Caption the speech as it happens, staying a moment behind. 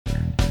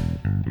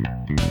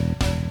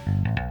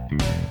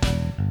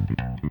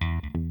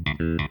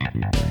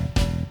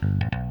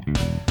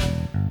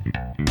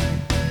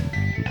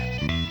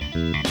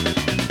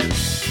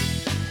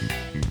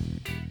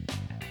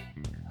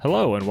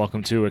Hello, and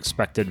welcome to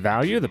Expected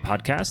Value, the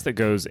podcast that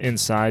goes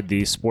inside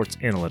the sports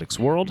analytics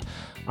world.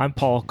 I'm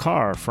Paul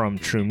Carr from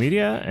True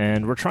Media,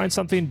 and we're trying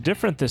something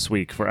different this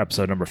week for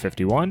episode number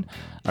 51,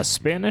 a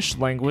Spanish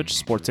language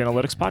sports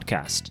analytics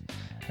podcast.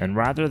 And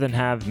rather than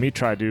have me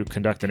try to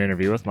conduct an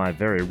interview with my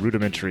very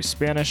rudimentary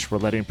Spanish, we're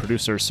letting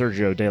producer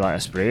Sergio de la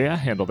Espriella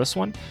handle this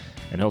one,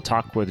 and he'll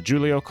talk with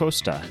Julio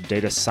Costa,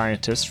 data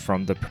scientist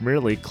from the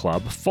Premier League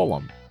club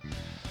Fulham.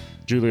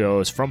 Julio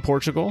is from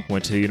Portugal,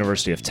 went to the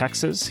University of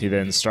Texas. He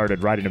then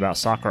started writing about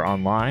soccer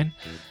online.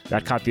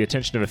 That caught the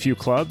attention of a few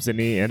clubs, and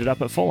he ended up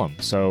at Fulham.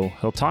 So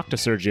he'll talk to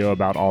Sergio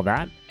about all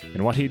that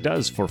and what he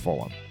does for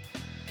Fulham.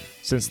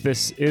 Since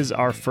this is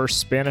our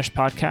first Spanish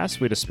podcast,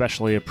 we'd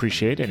especially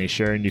appreciate any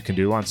sharing you can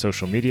do on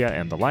social media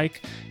and the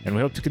like, and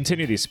we hope to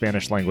continue these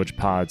Spanish language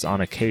pods on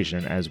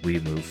occasion as we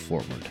move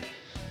forward.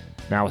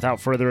 Now,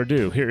 without further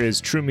ado, here is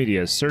True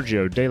Media's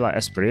Sergio de la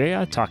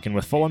Espriella talking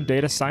with Fulham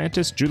data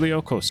scientist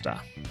Julio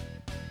Costa.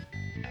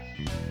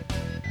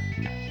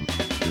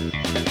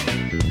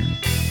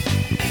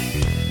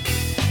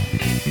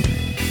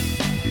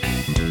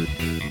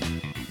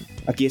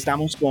 Aquí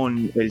estamos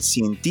con el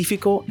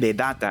científico de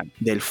data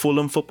del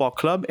Fulham Football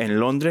Club en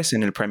Londres,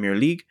 en el Premier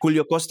League,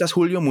 Julio Costas.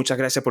 Julio, muchas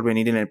gracias por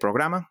venir en el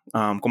programa.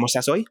 ¿Cómo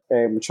estás hoy?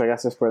 Muchas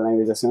gracias por la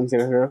invitación,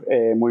 Sergio.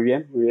 Muy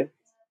bien, muy bien.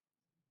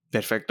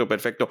 Perfecto.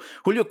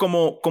 Julio,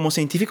 como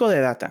científico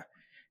de data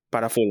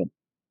para Fulham,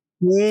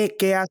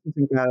 ¿qué haces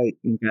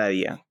en cada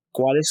día?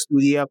 ¿Cuál es tu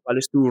día? ¿Cuál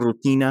es tu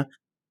rutina?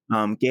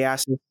 ¿Qué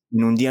haces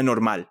en un día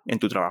normal en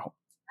tu trabajo?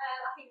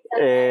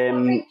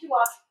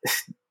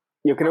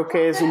 Yo creo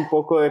que es un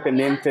poco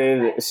dependiente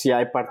de si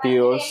hay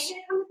partidos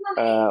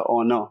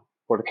o no,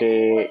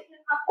 porque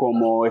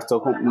como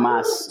estoy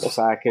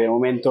que de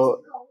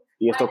momento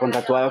yo estoy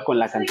contratuado con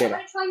la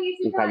cantera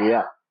en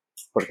calidad,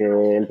 porque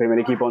el primer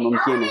equipo no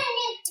tiene.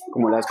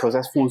 Como las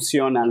cosas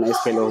funcionan es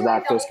que los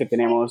datos que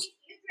tenemos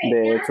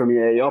de True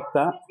Media y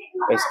Opta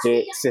es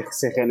que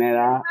se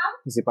genera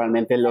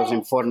principalmente los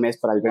informes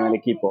para el primer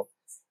equipo,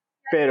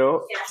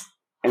 pero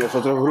en los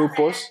otros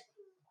grupos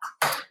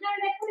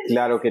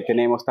claro que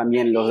tenemos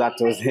también los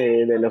datos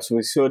de los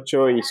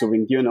sub-18 y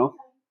sub-21,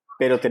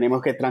 pero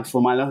tenemos que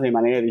transformarlos de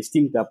manera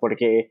distinta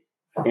porque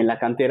en la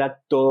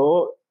cantera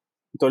todos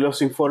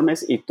los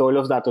informes y todos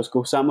los datos que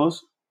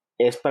usamos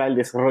es para el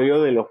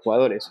desarrollo de los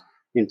jugadores.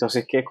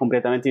 Entonces, que es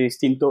completamente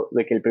distinto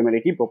de que el primer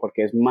equipo,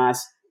 porque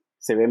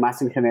se ve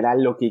más en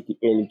general lo que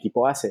el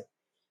equipo hace.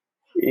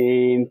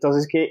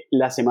 Entonces, que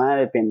la semana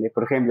depende.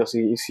 Por ejemplo,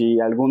 si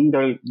algún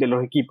de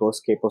los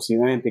equipos, que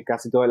posiblemente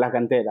casi toda la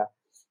cantera,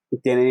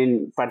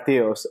 tienen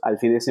partidos al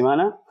fin de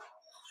semana,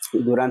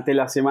 durante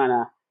la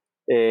semana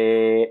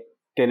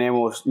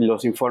tenemos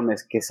los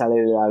informes que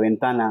salen de la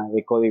ventana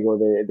de código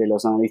de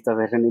los analistas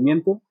de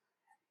rendimiento,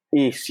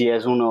 y si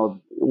es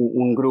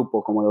un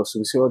grupo como los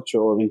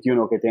 18 o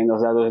 21 que tienen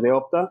los datos de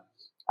Opta,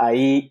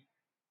 ahí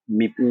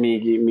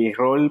mi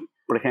rol,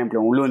 por ejemplo,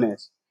 un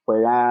lunes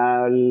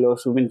juegan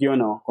los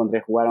sub-21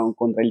 jugaron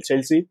contra el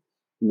Chelsea,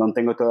 no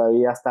tengo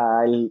todavía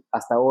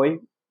hasta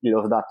hoy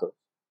los datos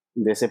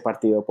de ese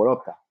partido por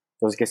Opta.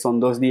 Entonces, que son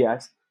 2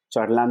 días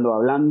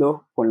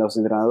hablando con los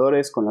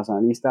entrenadores, con los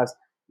analistas,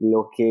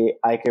 lo que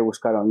hay que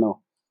buscar o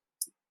no.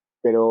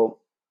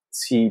 Pero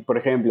si, por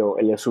ejemplo,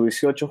 el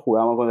sub-18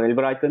 jugamos contra el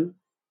Brighton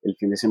el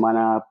fin de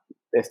semana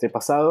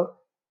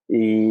pasado,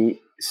 y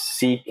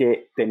sí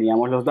que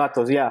teníamos los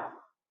datos ya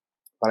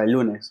para el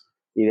lunes.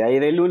 Y de ahí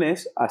del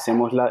lunes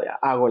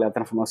hago la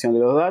transformación de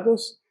los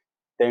datos,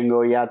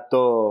 tengo ya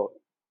todo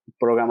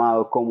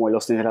programado como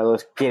los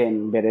entrenadores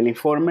quieren ver el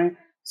informe,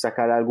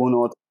 sacar algún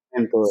otro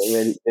elemento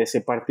de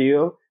ese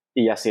partido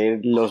y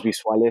hacer los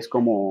visuales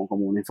como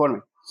un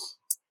informe.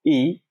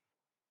 Y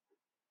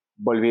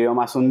volvido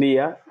más un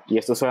día, y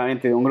esto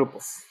solamente de un grupo,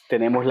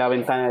 tenemos la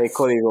ventana de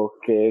código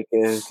que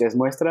es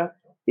muestra,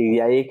 y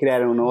de ahí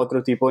crear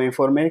otro tipo de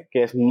informe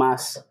que es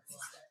más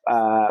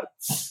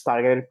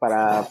target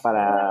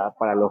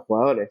para los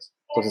jugadores.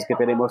 Entonces, que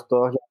tenemos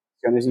todas las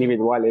acciones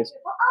individuales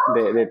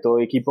de todo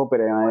equipo,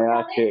 pero de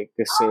manera que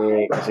se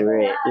ve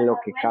lo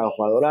que cada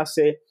jugador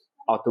hace,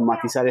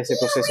 automatizar ese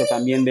proceso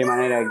también de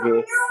manera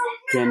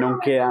que no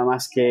queda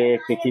más que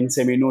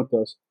 15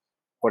 minutos,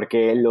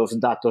 porque los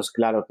datos,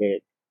 claro que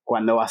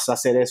cuando vas a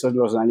hacer eso,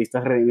 los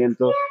analistas de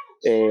rendimiento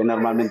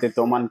normalmente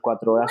toman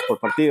 4 horas por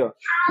partido.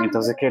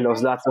 Entonces, que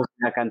los datos,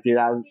 la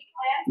cantidad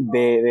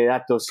de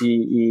datos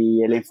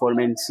y el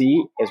informe en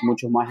sí es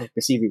mucho más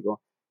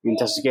específico.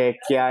 Entonces,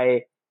 que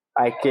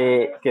hay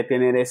que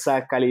tener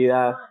esa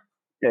calidad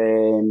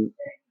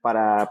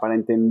para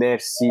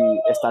entender si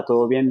está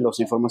todo bien,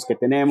 los informes que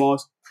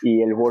tenemos,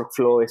 y el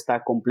workflow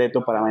está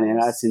completo para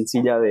manera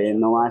sencilla de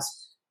no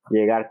más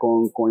llegar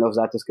con los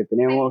datos que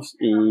tenemos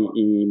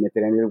y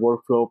meter en el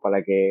workflow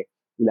para que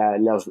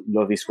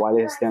los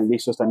visuales estén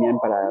listos también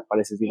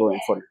para ese tipo de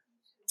informe.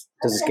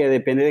 Entonces, que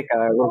depende de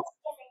cada uno.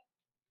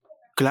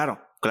 Claro.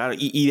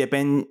 Y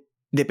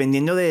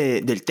dependiendo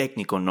del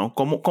técnico, ¿no?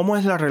 ¿Cómo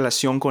es la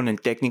relación con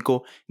el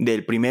técnico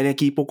del primer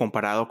equipo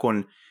comparado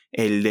con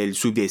el del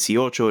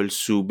sub-18, el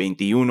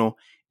sub-21?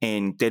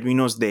 en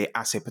términos de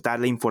aceptar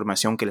la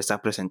información que le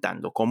estás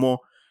presentando?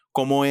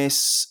 ¿Cómo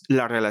es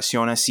la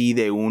relación así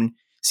de un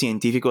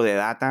científico de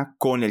data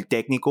con el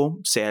técnico,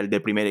 sea el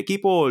del primer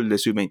equipo o el de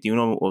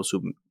sub-21 o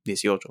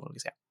sub-18 o lo que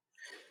sea?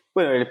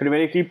 Bueno, el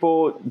primer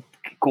equipo,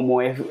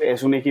 como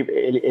es un equipo,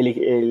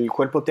 el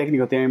cuerpo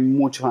técnico tiene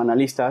muchos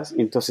analistas,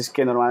 entonces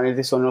que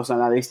normalmente son los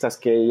analistas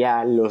que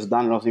ya los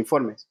dan los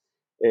informes.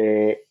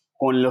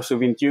 Con los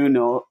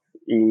sub-21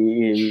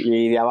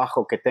 y de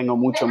abajo, que tengo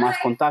mucho más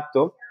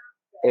contacto,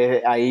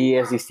 ahí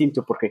es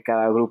distinto porque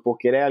cada grupo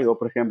quiere algo.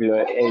 Por ejemplo,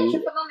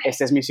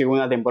 esta es mi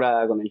segunda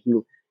temporada con el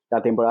club.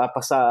 La temporada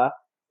pasada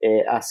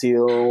ha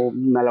sido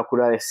una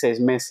locura de 6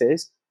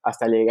 meses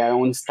hasta llegar a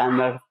un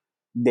estándar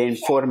de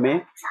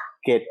informe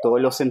que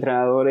todos los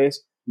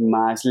entrenadores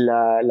más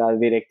la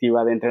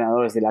directiva de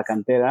entrenadores de la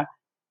cantera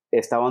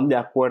estaban de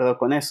acuerdo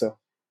con eso.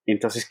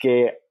 Entonces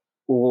que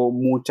hubo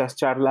muchas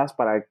charlas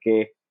para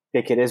que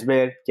te quieres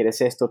ver,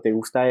 quieres esto, te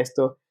gusta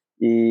esto,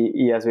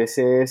 y a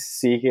veces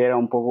sí que era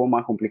un poco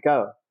más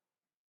complicado.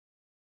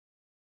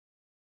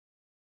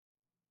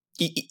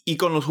 Y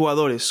con los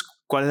jugadores,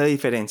 ¿cuál es la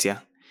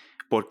diferencia?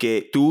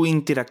 Porque tú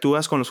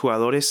interactúas con los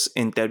jugadores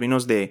en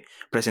términos de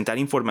presentar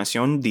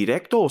información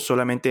directo o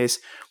solamente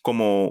es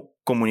como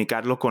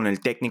comunicarlo con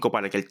el técnico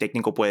para que el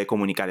técnico pueda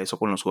comunicar eso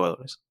con los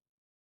jugadores.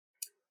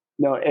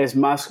 No, es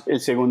más el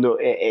segundo,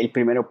 el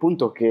primer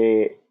punto,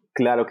 que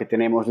claro que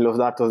tenemos los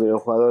datos de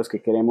los jugadores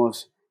que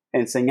queremos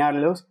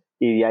enseñarlos,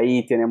 y de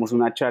ahí tenemos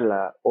una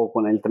charla o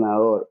con el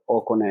entrenador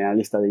o con el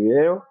analista de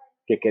video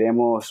que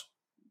queremos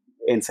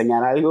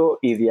enseñar algo,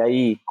 y de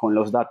ahí con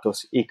los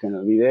datos y con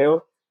el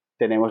video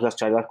tenemos las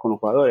charlas con los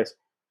jugadores.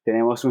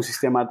 Tenemos un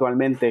sistema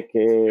actualmente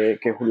que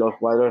los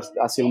jugadores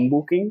hacen un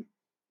booking,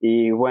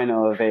 y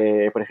bueno,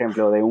 por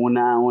ejemplo, de 1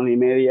 a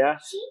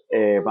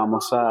 1:30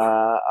 vamos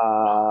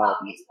a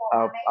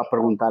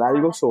preguntar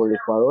algo sobre el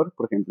jugador,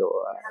 por ejemplo,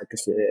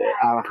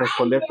 a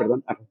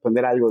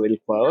responder algo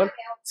del jugador,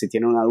 si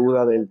tiene una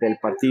duda del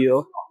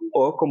partido,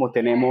 o como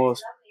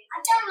tenemos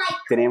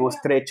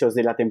trechos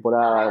de la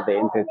temporada de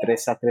entre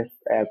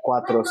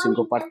 4 o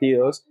 5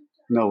 partidos,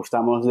 nos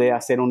gustamos de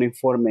hacer un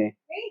informe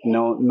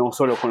no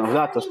solo con los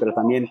datos, pero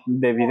también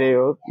de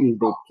video,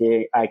 de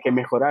que hay que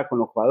mejorar con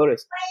los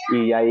jugadores.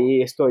 Y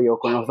ahí estoy yo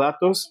con los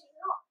datos.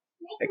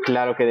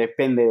 Claro que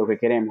depende de lo que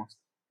queremos.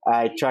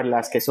 Hay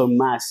charlas que son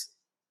más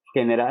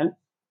general,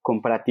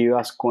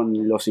 comparativas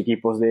con los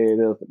equipos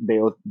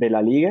de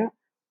la liga,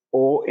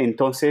 o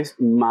entonces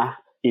más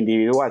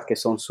individual, que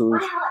son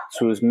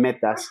sus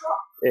metas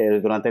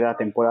durante la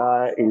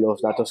temporada y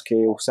los datos que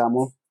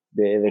usamos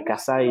de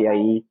casa, y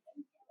ahí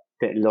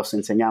los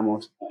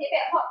enseñamos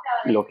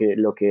lo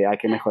que hay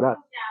que mejorar.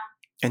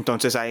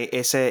 Entonces hay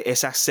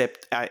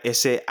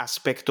ese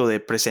aspecto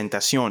de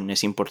presentación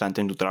es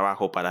importante en tu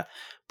trabajo para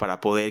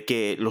poder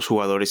que los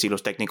jugadores y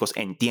los técnicos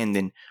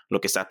entienden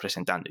lo que estás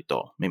presentando y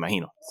todo, me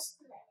imagino.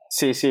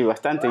 Sí,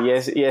 bastante.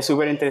 Y es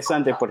súper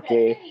interesante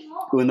porque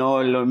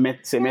uno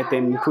se mete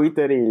en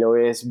Twitter y lo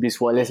ves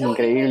visuales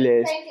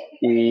increíbles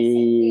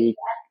y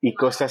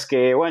cosas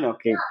que, bueno,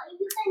 que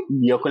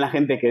yo con la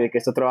gente que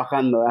estoy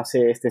trabajando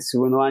hace este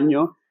segundo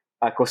año,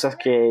 a cosas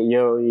que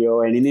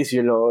yo en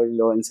inicio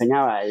lo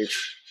enseñaba,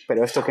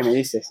 pero esto que me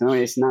dices no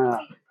es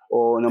nada,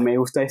 o no me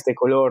gusta este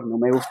color, no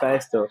me gusta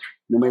esto,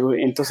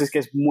 entonces que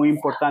es muy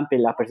importante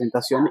la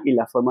presentación y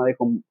la forma de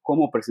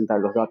cómo presentar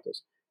los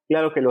datos.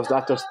 Claro que los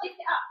datos,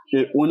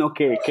 uno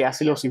que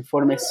hace los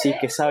informes sí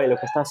que sabe lo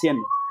que está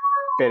haciendo,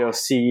 pero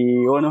si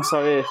uno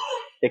sabe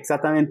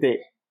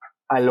exactamente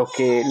a lo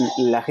que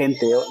la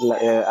gente,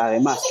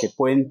 además, que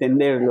puede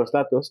entender los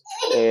datos,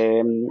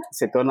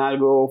 se torna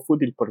algo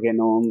fútil porque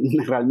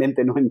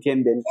realmente no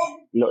entienden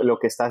lo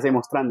que estás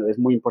demostrando. Es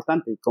muy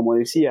importante. Como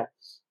decía,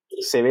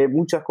 se ve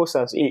muchas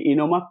cosas, y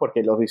no más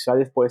porque los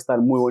visuales pueden estar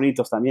muy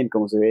bonitos también,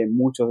 como se ve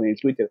muchos en el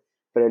Twitter,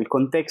 pero el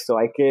contexto,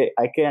 hay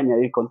que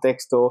añadir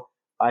contexto,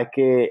 hay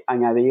que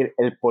añadir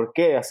el por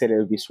qué hacer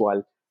el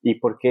visual y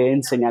por qué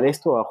enseñar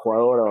esto a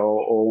jugador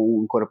o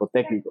un cuerpo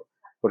técnico.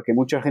 Porque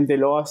mucha gente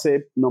lo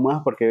hace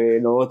nomás porque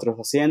ve los otros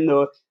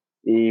haciendo,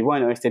 y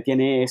bueno, este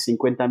tiene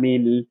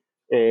 50,000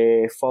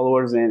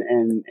 followers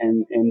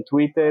en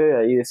Twitter,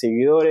 ahí de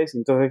seguidores,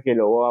 entonces que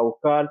lo voy a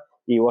buscar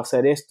y voy a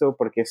hacer esto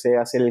porque sé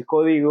hacer el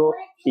código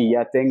y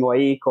ya tengo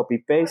ahí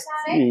copy-paste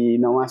y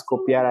nomás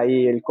copiar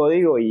ahí el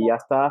código y ya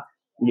está.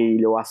 Y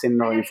lo hacen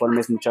los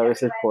informes muchas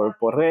veces por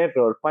R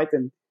o por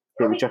Python,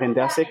 que mucha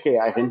gente hace,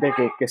 que hay gente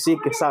que sí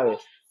que sabe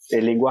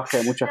el lenguaje,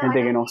 hay mucha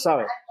gente que no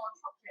sabe.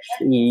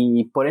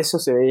 Y por eso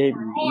se ven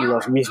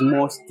los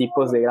mismos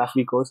tipos de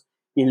gráficos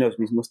y los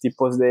mismos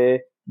tipos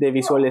de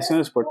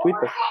visualizaciones por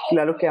Twitter.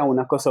 Claro que a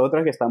una cosa u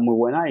otra que está muy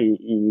buena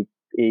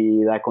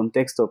y da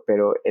contexto,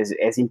 pero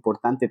es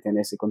importante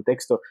tener ese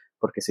contexto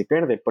porque se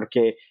pierde.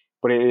 Porque,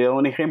 por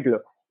un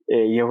ejemplo,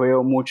 yo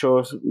veo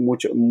muchos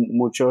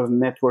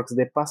networks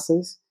de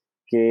pases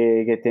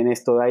que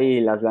tienes toda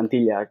ahí la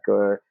plantilla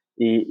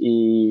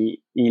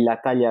y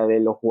la talla de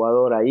los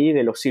jugadores ahí,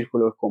 de los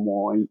círculos,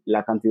 como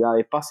la cantidad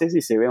de pases,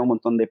 y se ve un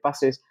montón de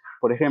pases,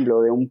 por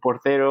ejemplo, de un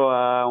portero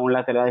a un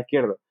lateral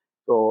izquierdo.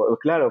 O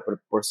claro,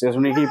 por si es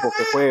un equipo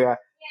que juega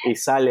y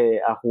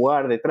sale a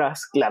jugar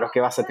detrás, claro que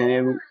vas a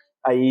tener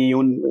ahí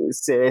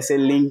es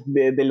el link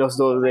de los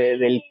dos,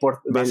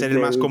 Va a ser el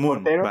más del común,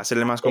 portero. va a ser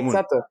el más común.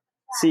 Exacto,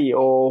 sí,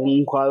 o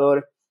un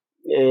jugador,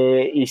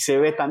 y se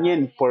ve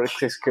también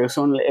porque es que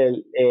son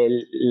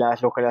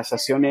las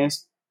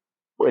localizaciones,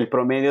 el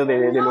promedio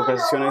de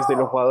localizaciones de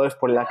los jugadores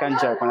por la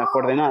cancha con las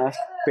coordenadas,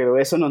 pero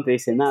eso no te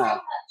dice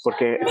nada,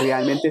 porque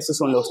realmente esos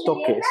son los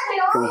toques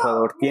que un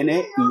jugador tiene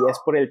y es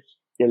por el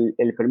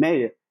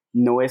promedio,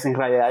 no es en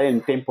realidad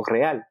en tiempo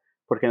real,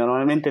 porque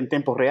normalmente en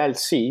tiempo real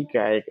sí,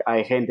 que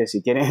hay gente,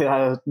 si tiene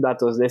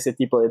datos de ese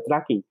tipo de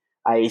tracking,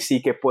 ahí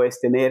sí que puedes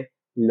tener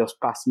los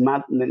pass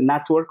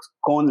networks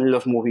con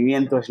los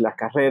movimientos, las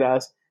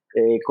carreras,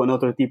 con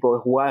otro tipo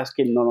de jugadas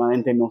que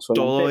normalmente no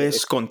suelen Todo ser.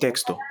 es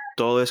contexto,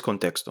 todo es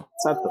contexto.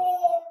 Exacto.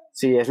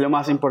 Sí, es lo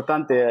más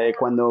importante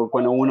cuando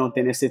uno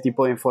tiene este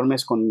tipo de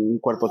informes con un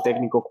cuerpo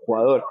técnico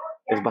jugador.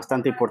 Es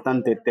bastante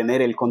importante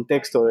tener el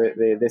contexto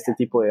de este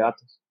tipo de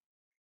datos.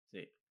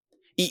 Sí.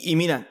 Y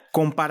mira,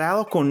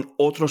 comparado con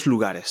otros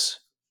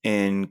lugares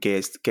en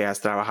que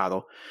has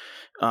trabajado,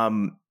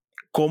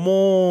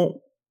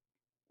 ¿cómo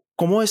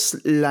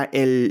es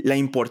la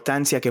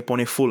importancia que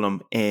pone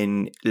Fulham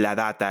en la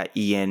data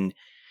y en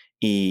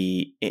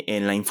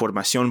la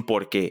información?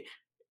 Porque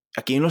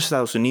aquí en los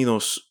Estados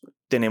Unidos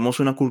tenemos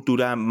una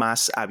cultura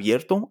más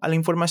abierta a la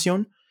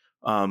información,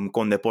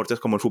 con deportes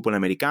como el fútbol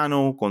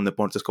americano, con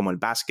deportes como el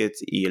básquet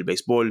y el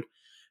béisbol.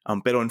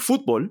 Pero en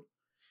fútbol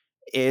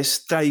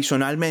es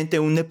tradicionalmente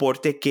un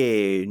deporte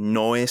que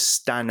no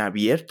es tan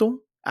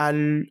abierto a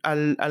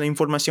la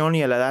información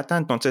y a la data.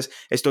 Entonces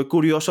estoy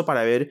curioso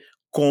para ver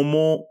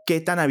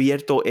qué tan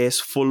abierto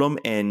es Fulham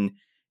en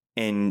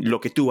lo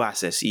que tú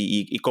haces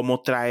y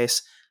cómo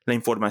traes la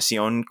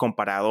información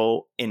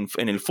comparado en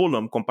el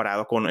Fulham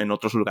comparado con en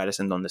otros lugares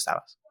en donde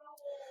estabas.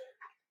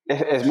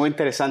 Es muy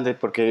interesante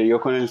porque yo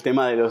con el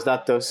tema de los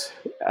datos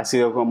ha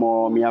sido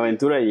como mi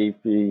aventura y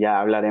ya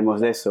hablaremos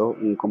de eso,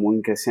 como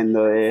un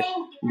creciendo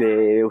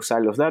de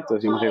usar los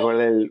datos. Yo me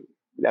recuerdo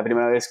la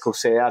primera vez que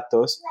usé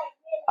datos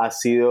ha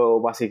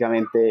sido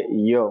básicamente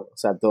yo, o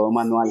sea, todo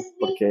manual,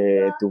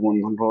 porque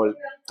tuve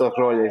dos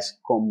roles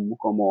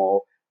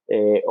como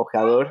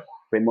ojeador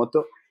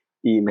remoto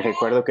y me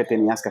recuerdo que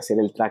tenías que hacer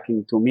el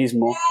tracking tú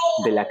mismo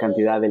de la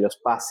cantidad de los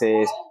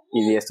pases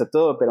y de esto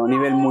todo, pero a un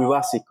nivel muy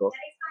básico.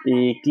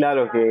 Y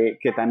claro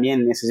que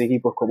también esos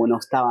equipos como no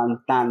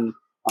estaban tan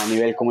a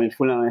nivel como el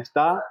Fulham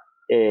está,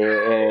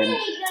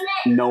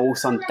 no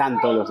usan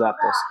tanto los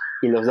datos.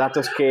 Y los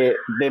datos que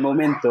de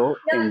momento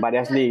en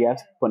varias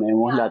ligas,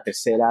 ponemos la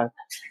tercera,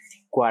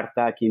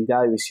 cuarta,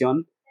 quinta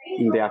división,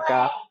 de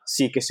acá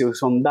sí que se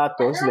usan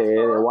datos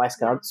de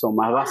Wildcard, son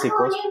más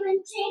básicos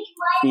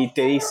y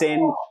te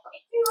dicen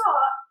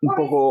un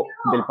poco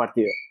del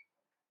partido.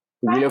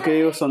 Y lo que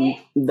digo son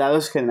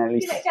datos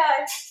generalistas.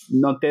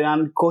 No te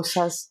dan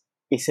cosas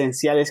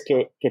esenciales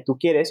que tú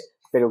quieres,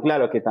 pero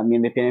claro que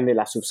también dependen de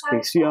la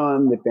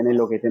suscripción, depende de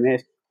lo que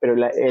tenés. Pero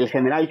el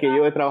general que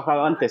yo he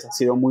trabajado antes ha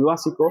sido muy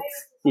básico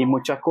y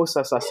muchas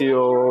cosas ha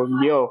sido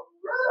yo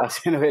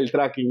haciendo el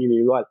tracking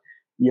individual.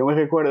 Yo me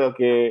recuerdo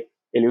que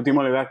el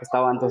último lugar que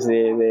estaba antes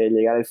de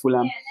llegar al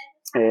Fulham,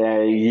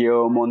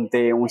 yo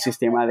monté un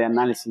sistema de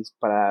análisis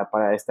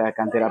para esta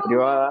cantera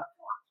privada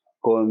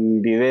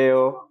con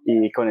video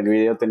y con el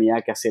video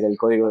tenía que hacer el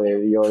código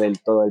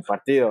del todo el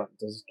partido.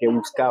 Entonces, que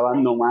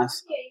buscaban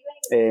nomás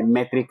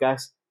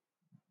métricas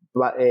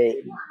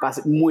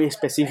muy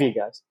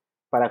específicas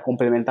para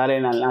complementar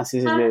el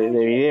análisis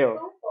de video.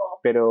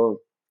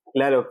 Pero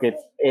claro que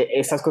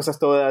esas cosas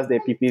todas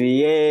de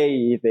PPDA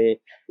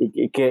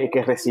y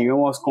que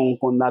recibimos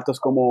con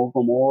datos como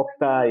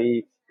Opta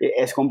y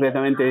es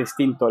completamente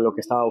distinto a lo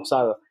que estaba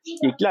usado.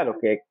 Y claro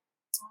que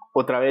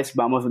otra vez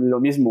vamos lo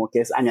mismo, que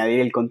es añadir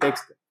el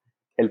contexto,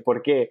 el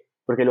por qué.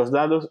 Porque los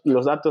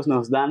datos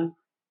nos dan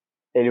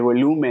el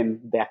volumen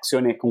de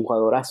acciones que un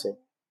jugador hace.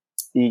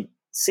 Y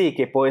sí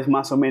que puedes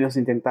más o menos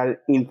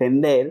intentar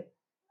entender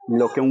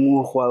lo que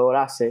un jugador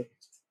hace,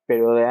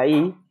 pero de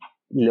ahí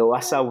lo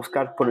vas a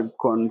buscar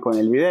con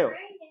el video.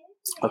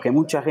 Lo que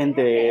mucha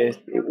gente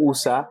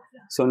usa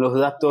son los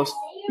datos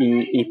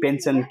y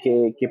piensan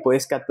que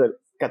puedes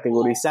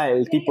categorizar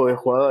el tipo de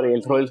jugador y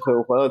el rol que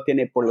el jugador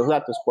tiene por los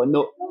datos,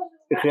 cuando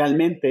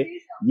realmente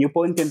yo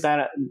puedo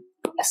intentar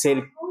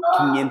hacer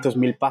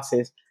 500,000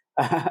 pases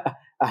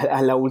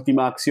a la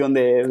última acción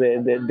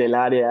del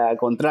área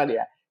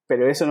contraria,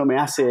 pero eso no me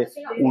hace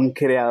un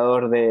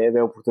creador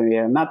de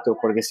oportunidad nato,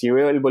 porque si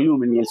veo el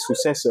volumen y el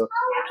suceso,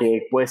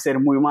 que puede ser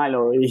muy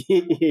malo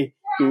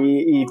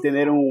y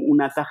tener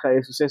una taja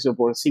de suceso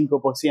por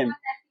 5%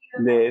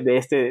 de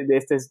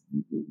estos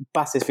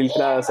pases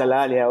filtrados al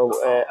área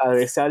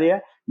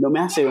adversaria, no me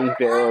hace un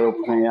creador de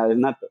oportunidades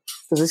nato.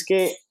 Entonces,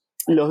 que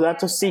los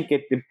datos sí que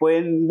te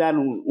pueden dar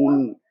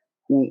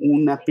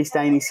una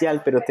pista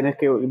inicial, pero tienes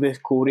que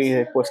descubrir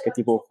después qué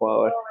tipo de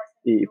jugador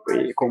y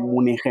como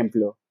un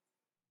ejemplo.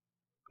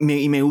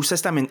 Y me gusta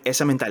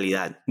esa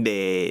mentalidad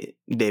de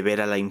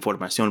ver a la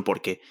información,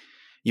 porque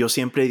yo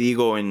siempre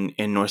digo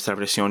en nuestra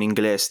versión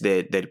inglés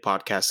del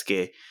podcast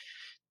que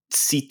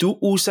si tú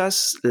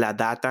usas la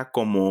data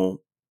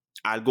como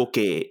algo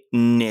que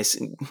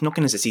no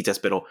que necesitas,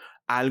 pero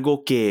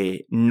algo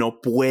que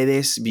no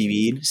puedes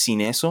vivir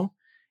sin eso,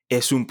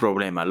 es un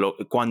problema.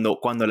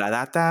 Cuando la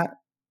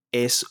data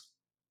es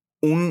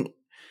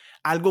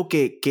algo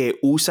que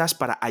usas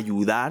para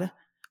ayudar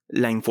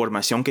la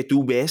información que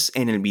tú ves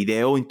en el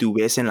video y tú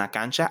ves en la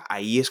cancha,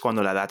 ahí es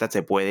cuando la data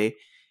te puede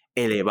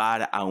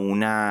elevar a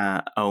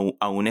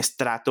un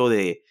estrato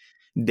de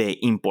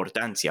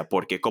importancia,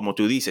 porque como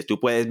tú dices, tú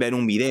puedes ver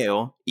un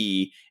video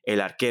y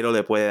el arquero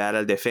le puede dar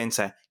al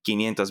defensa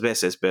 500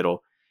 veces,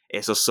 pero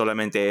eso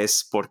solamente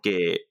es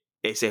porque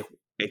ese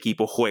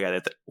equipo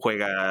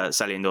juega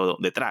saliendo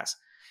detrás.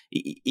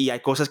 Y hay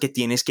cosas que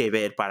tienes que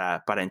ver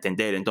para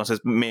entender.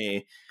 Entonces,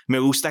 me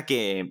gusta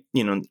que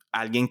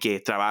alguien que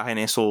trabaja en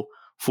eso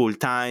full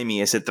time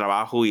y ese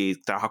trabajo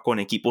y trabaja con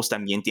equipos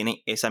también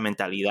tiene esa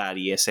mentalidad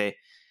y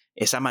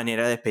esa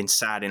manera de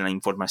pensar en la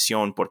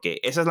información,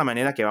 porque esa es la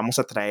manera que vamos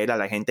a traer a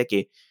la gente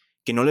que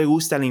no le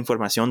gusta la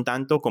información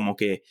tanto, como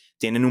que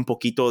tienen un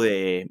poquito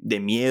de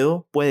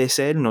miedo, puede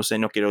ser, no sé,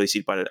 no quiero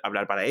decir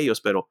hablar para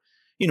ellos, pero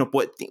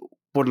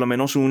por lo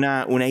menos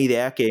una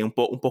idea que un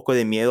poco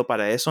de miedo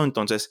para eso.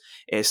 Entonces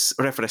es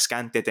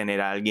refrescante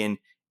tener a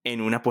alguien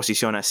en una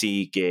posición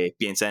así que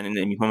piensa en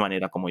la misma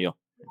manera como yo.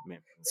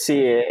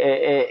 Sí,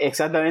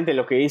 exactamente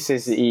lo que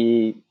dices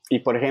y,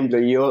 por ejemplo,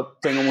 yo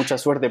tengo mucha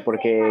suerte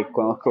porque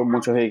conozco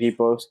muchos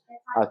equipos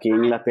aquí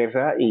en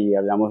Inglaterra y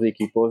hablamos de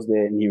equipos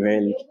de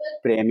nivel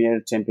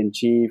Premier,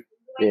 Championship,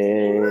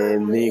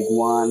 League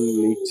One,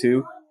 League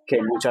Two,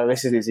 que muchas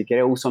veces ni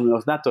siquiera usan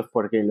los datos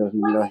porque los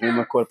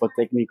mismos cuerpos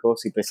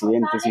técnicos y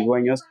presidentes y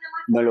dueños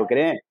no lo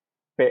creen.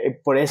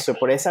 Por eso,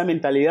 por esa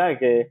mentalidad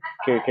que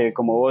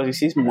como vos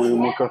decís, muy,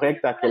 muy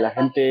correcta, que la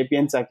gente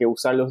piensa que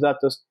usar los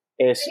datos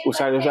es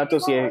usar los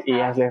datos y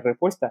hazles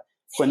respuesta,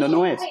 cuando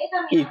no es.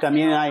 Y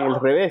también hay el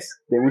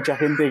revés, de mucha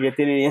gente que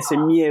tiene ese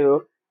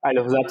miedo a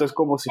los datos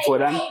como si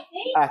fueran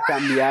a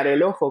cambiar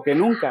el ojo, que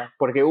nunca,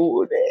 porque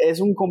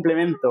es un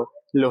complemento.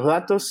 Los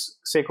datos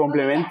se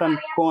complementan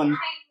con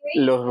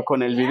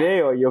el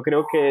video. Yo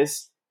creo que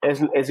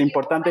es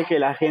importante que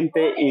la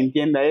gente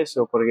entienda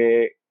eso,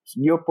 porque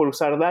yo por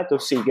usar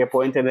datos sí que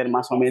puedo entender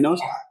más o menos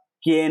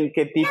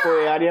qué tipo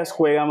de áreas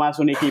juega más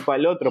un equipo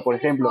al otro, por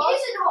ejemplo,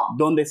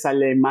 dónde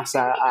sale más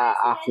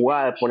a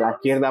jugar, por la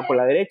izquierda, por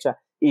la derecha,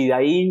 y de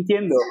ahí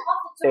entiendo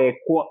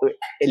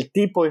el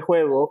tipo de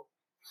juego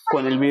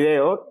con el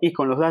video y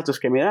con los datos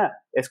que me da.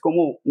 Es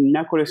como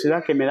una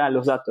curiosidad que me da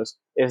los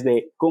datos, es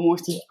de cómo,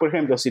 por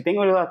ejemplo, si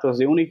tengo los datos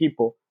de un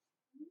equipo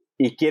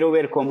y quiero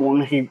ver cómo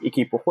un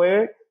equipo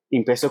juega,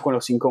 empiezo con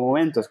los 5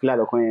 momentos,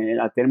 claro, con el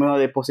término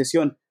de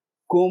posesión,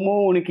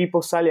 cómo un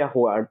equipo sale a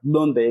jugar,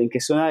 dónde, en qué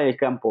zona del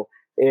campo,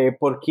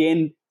 por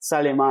quién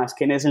sale más,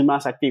 quién es el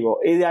más activo.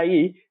 Y de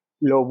ahí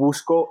lo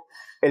busco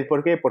el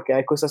por qué, porque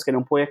hay cosas que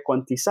no puedes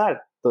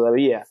cuantizar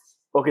todavía,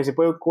 o que se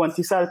puede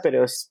cuantizar,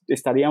 pero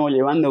estaríamos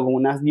llevando como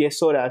unas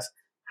 10 horas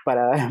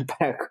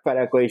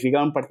para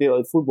codificar un partido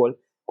de fútbol,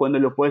 cuando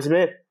lo puedes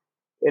ver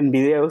en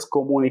videos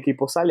cómo un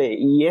equipo sale.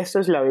 Y eso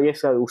es la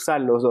belleza de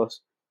usar los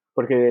dos,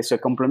 porque se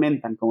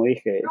complementan, como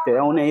dije, te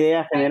da una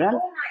idea general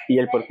y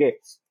el por qué.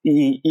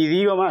 Y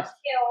digo más,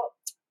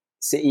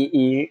 sí,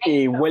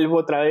 y vuelvo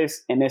otra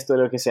vez en esto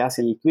de lo que se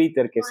hace en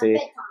Twitter,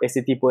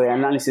 este tipo de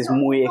análisis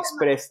muy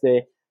express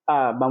de,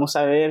 vamos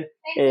a ver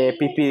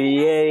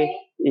PPDA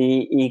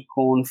y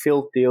con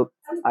Field Tilt,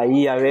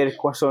 ahí a ver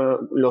cuáles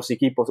son los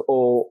equipos,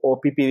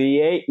 o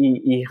PPDA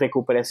y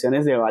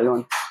recuperaciones de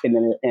balón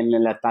en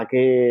el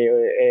ataque,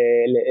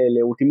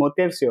 el último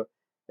tercio.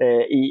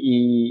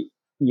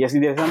 Y es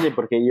interesante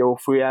porque yo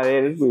fui a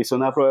ver, hice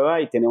una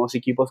prueba y tenemos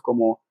equipos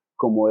como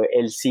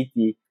el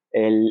City,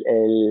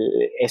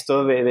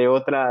 esto de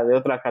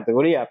otra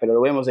categoría, pero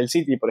lo vemos el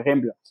City, por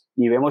ejemplo,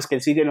 y vemos que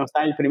el City no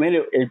está en el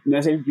primero, no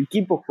es el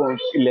equipo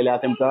de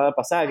la temporada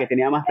pasada que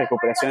tenía más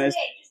recuperaciones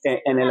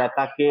en el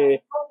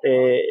ataque,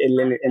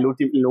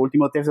 el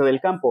último tercio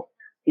del campo.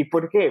 ¿Y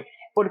por qué?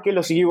 Porque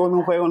los equipos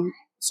no juegan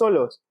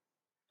solos.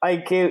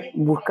 Hay que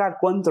buscar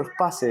cuántos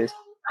pases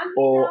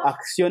o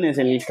acciones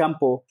en el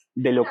campo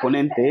del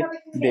oponente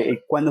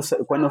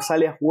cuando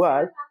sale a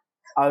jugar,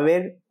 a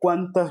ver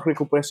cuántas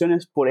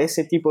recuperaciones por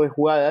ese tipo de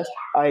jugadas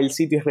hay el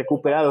sitio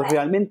recuperado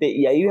realmente,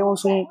 y ahí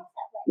vemos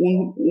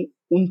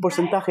un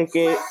porcentaje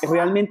que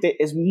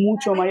realmente es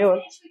mucho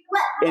mayor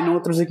en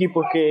otros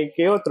equipos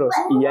que otros,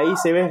 y ahí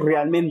se ve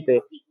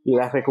realmente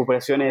las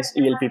recuperaciones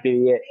y el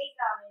PPDA.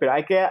 Pero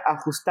hay que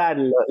ajustar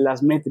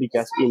las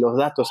métricas y los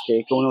datos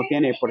que uno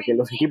tiene, porque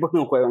los equipos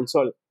no juegan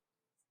solo.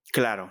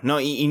 Claro,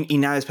 no, y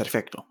nada es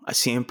perfecto.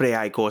 Siempre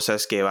hay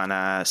cosas que van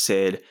a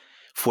ser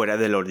fuera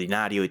del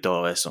ordinario y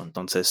todo eso.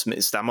 Entonces,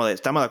 estamos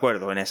de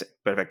acuerdo en eso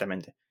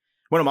perfectamente.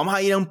 Bueno, vamos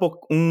a ir a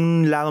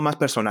un lado más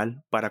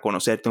personal para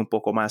conocerte un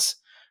poco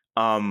más.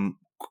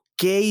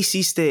 ¿Qué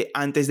hiciste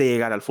antes de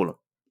llegar al Fulham?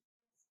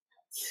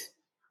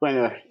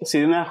 Bueno, ha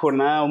sido una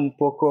jornada un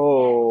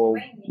poco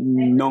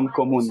no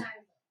común.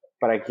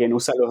 para quien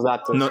usa los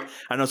datos. No,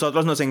 a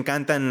nosotros nos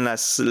encantan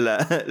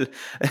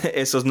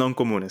esos no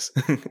comunes.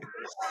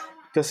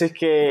 Entonces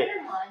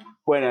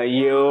bueno,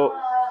 yo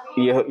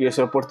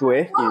soy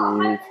portugués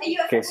y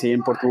crecí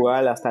en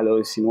Portugal hasta los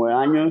 19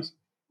 años.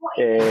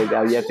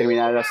 Había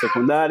terminado la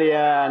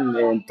secundaria,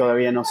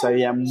 todavía no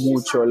sabía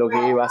mucho lo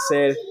que iba a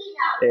hacer,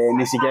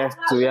 ni siquiera he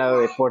estudiado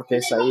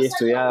deportes ahí, he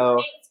estudiado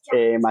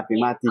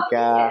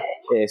matemática,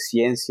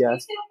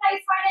 ciencias,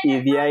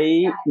 y de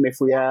ahí me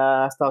fui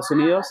a Estados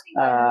Unidos,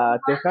 a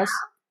Texas,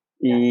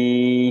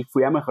 y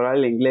fui a mejorar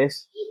el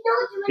inglés,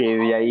 y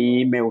de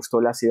ahí me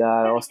gustó la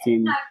ciudad de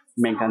Austin,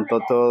 me encantó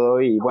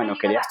todo, y bueno,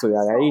 quería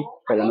estudiar ahí,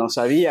 pero no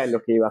sabía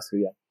lo que iba a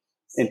estudiar.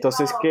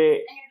 Entonces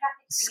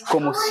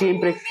como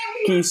siempre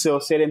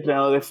quiso ser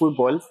entrenador de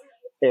fútbol,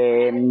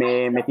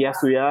 me metí a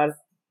estudiar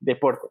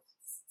deporte.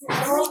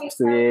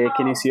 Estudié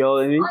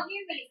kinesiology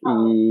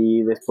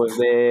y después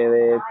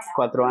de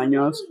 4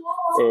 años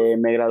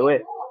me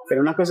gradué.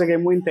 Pero una cosa que es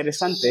muy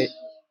interesante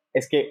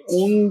es que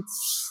un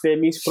de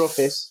mis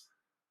profes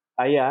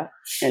allá,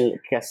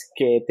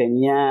 que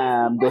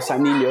tenía 2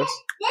 anillos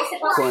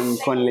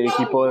con el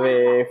equipo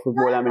de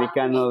fútbol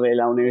americano de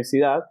la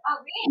universidad,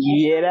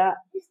 y era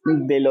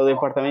de los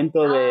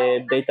departamentos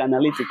de Data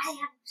Analytics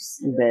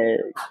de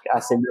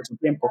hace mucho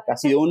tiempo, que ha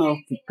sido uno de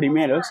los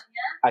primeros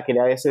a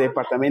crear ese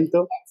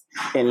departamento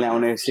en la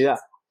universidad.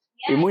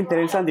 Y muy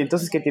interesante,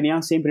 entonces, que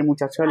tenían siempre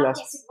muchas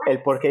charlas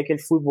el por qué que el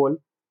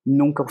fútbol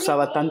nunca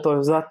usaba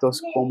tantos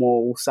datos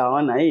como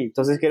usaban ahí.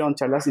 Entonces, que eran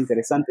charlas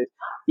interesantes.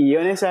 Y yo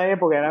en esa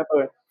época era,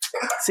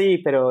 sí,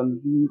 pero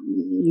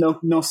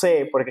no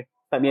sé, porque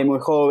también muy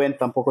joven,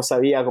 tampoco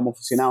sabía cómo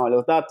funcionaban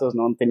los datos,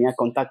 no tenía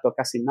contacto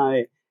casi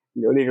nadie.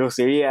 Lo único que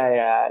sabía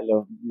era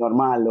lo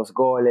normal, los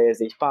goles,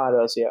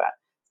 disparos, y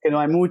que no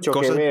hay mucho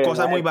que ver.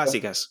 Cosas muy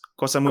básicas.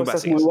 Cosas muy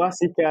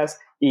básicas.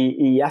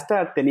 Y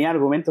hasta tenía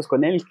argumentos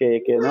con él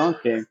que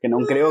no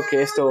creo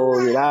que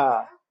esto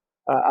irá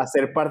a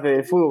ser parte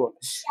del fútbol.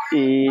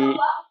 Y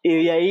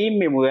de ahí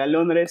me mudé a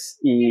Londres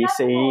y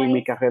seguí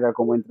mi carrera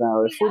como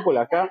entrenador de fútbol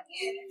acá,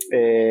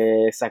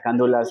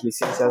 sacando las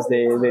licencias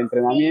de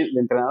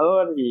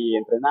entrenador y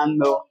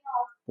entrenando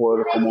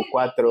por como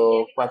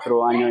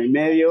 4 años y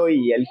medio,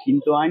 y el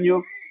 5.º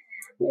año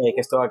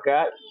que estoy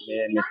acá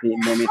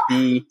me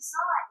metí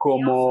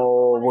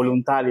como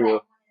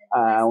voluntario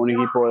a un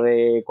equipo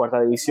de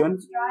 4ª división,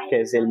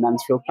 que es el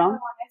Mansfield Town,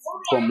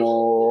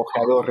 como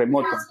jugador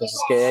remoto. Entonces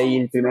quedé ahí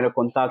el primer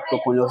contacto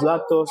con los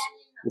datos,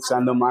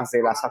 usando más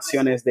de las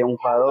acciones de un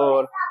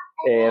jugador,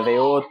 de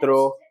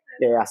otro,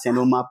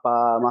 haciendo un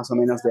mapa más o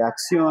menos de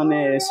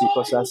acciones y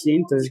cosas así.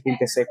 Entonces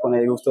empecé con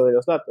el gusto de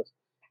los datos.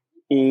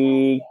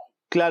 Y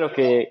claro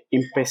que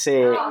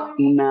empecé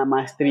una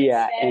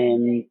maestría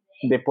en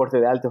deporte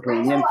de alto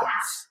rendimiento.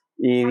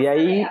 Y de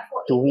ahí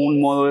tuve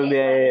un módulo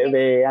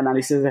de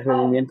análisis de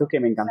rendimiento que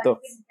me encantó.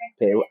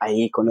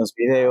 Ahí con los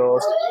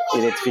videos,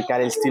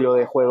 identificar el estilo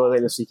de juego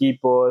de los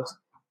equipos.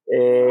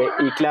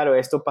 Y claro,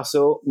 esto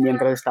pasó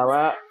mientras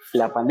estaba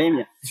la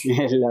pandemia.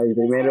 el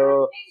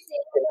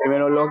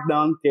primero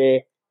lockdown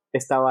que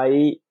estaba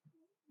ahí.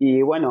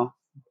 Y bueno,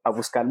 a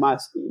buscar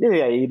más. Y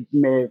desde ahí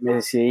me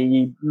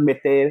decidí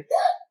meter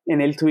en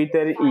el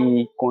Twitter,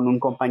 y con un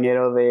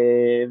compañero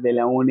de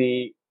la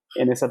uni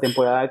en esa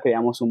temporada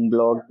creamos un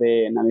blog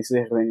de análisis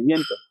de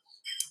rendimiento,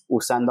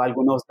 usando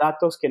algunos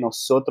datos que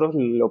nosotros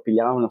lo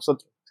pillábamos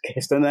nosotros. Que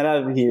esto no era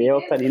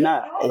video ni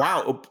nada.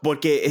 Wow,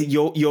 porque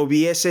yo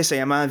vi ese, se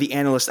llama The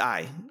Analyst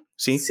Eye.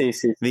 ¿Sí? Sí.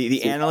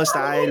 The Analyst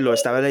Eye lo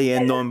estaba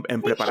leyendo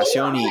en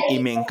preparación y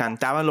me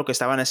encantaba lo que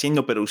estaban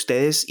haciendo, pero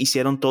ustedes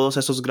hicieron todos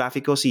esos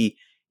gráficos y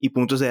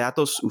puntos de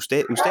datos,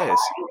 ustedes.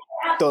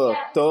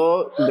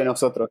 Todo de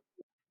nosotros.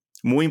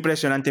 Muy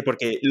impresionante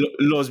porque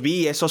los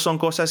vi, esos son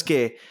cosas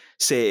que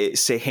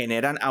se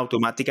generan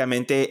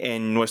automáticamente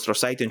en nuestro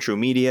site, en True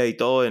Media y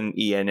todo,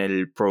 y en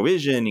el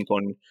Provision y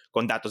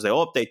con datos de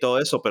Opta y todo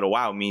eso, pero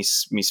wow,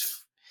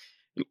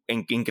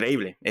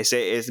 increíble.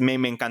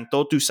 Me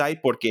encantó tu site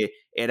porque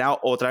era,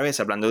 otra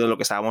vez, hablando de lo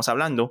que estábamos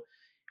hablando,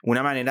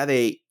 una manera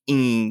de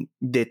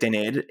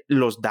tener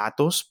los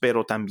datos,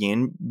 pero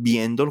también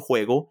viendo el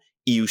juego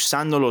y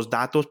usando los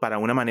datos para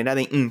una manera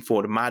de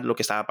informar lo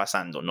que estaba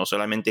pasando. No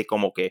solamente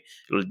como que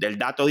el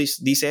dato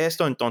dice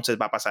esto, entonces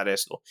va a pasar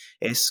esto.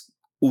 Es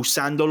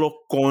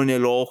usándolo con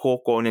el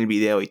ojo, con el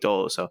video y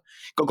todo eso.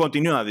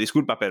 Continúa,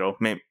 disculpa, pero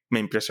me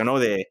impresionó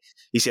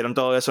hicieron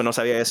todo eso, no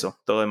sabía eso,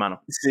 todo de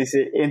mano. Sí.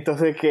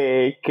 Entonces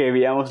que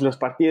veíamos los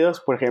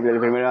partidos, por ejemplo, el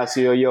primero ha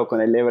sido yo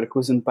con el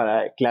Leverkusen,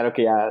 claro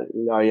que ya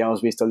lo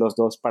habíamos visto los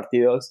 2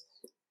 partidos,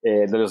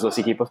 de los 2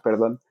 equipos,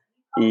 perdón.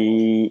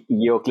 Y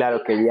yo,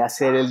 claro, quería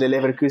hacer el de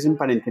Leverkusen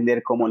para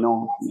entender cómo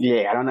no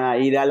llegaron a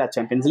ir a la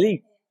Champions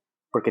League,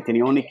 porque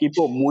tenía un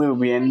equipo muy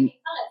bien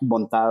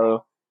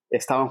montado,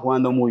 estaban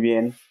jugando muy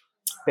bien,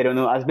 pero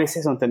no, a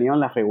veces no tenían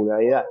la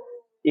regularidad.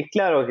 Y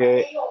claro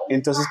que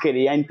entonces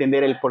quería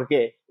entender el por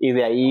qué, y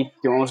de ahí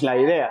tuvimos la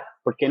idea,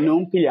 ¿por qué no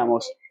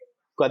pillamos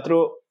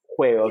 4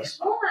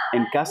 juegos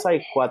en casa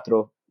y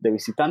 4 de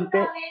visitante,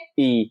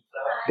 y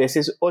de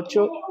esos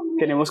 8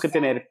 tenemos que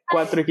tener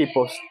 4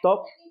 equipos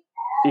top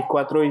y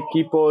 4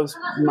 equipos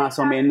más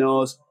o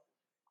menos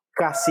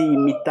casi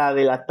mitad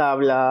de la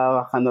tabla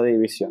bajando de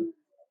división.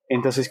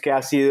 Entonces, que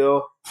ha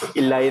sido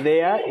la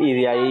idea, y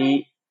de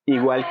ahí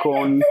igual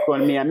con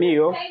mi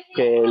amigo,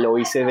 que lo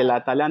hice del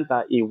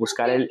Atalanta, y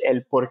buscar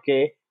el por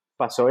qué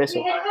pasó eso.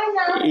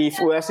 Y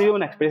ha sido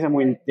una experiencia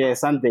muy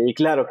interesante. Y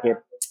claro que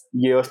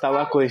yo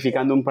estaba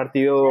codificando un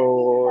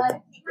partido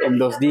en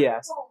 2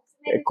 días,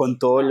 con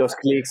todos los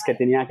clics que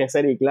tenía que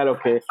hacer, y claro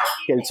que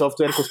el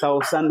software que estaba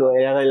usando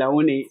era de la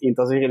uni, y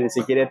entonces que ni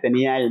siquiera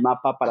tenía el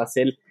mapa para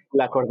hacer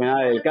la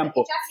coordenada del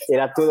campo.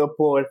 Era todo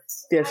por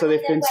tercio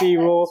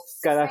defensivo,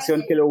 cada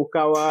acción que lo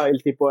buscaba,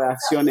 el tipo de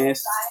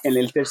acciones en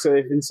el tercio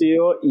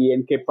defensivo y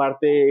en qué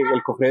parte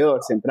el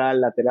corredor, central,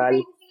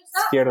 lateral,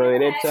 izquierda,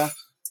 derecha,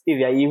 y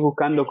de ahí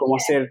buscando cómo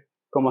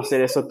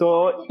hacer eso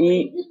todo.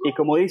 Y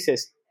como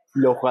dices,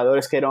 los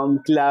jugadores que eran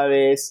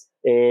claves,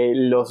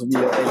 el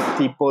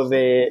tipo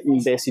de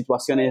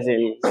situaciones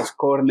de los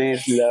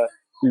corners,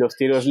 los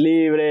tiros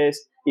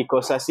libres y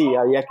cosas así.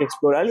 Había que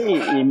explorar,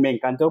 y me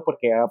encantó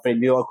porque he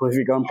aprendido a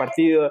codificar un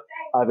partido,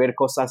 a ver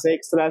cosas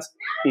extras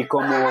y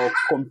como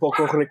con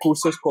pocos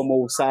recursos cómo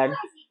usar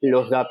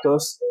los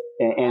datos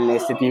en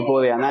este tipo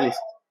de análisis.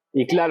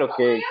 Y claro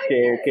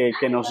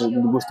que nos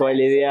gustó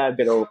la idea,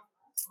 pero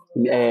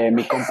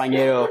mi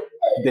compañero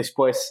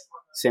después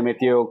se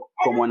metió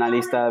como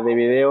analista de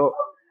video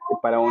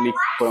para un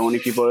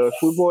equipo de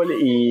fútbol,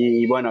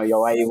 y bueno,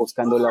 yo ahí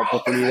buscando la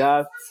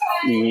oportunidad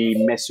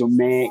y me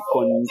sumé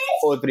con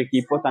otro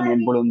equipo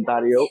también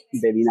voluntario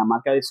de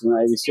Dinamarca de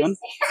segunda división,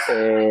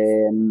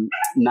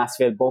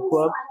 Nashville Ball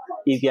Club,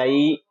 y de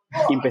ahí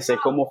empecé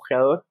como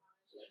jugador,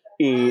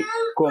 y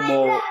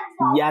como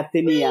ya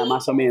tenía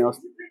más o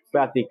menos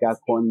práctica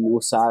con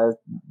usar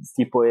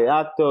tipo de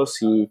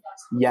datos y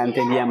ya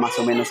entendía más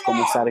o menos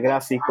cómo usar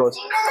gráficos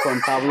con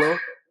Tableau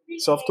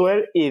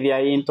software, y de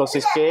ahí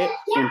entonces que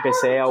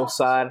empecé a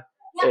usar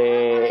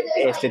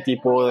este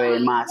tipo de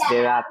más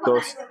de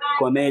datos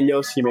con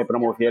ellos, y me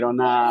promovieron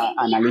a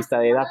analista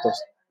de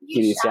datos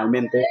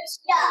inicialmente.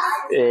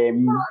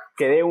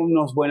 Quedé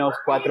unos buenos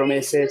 4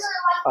 meses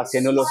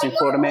haciendo los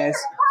informes,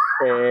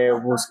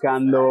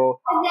 buscando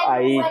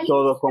ahí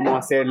todo cómo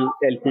hacer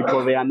el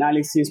tipo de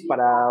análisis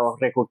para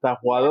reclutar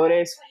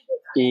jugadores,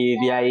 y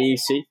de ahí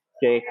sí,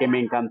 que me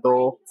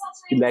encantó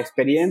la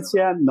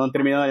experiencia. No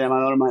terminó de la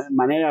mejor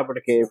manera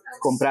porque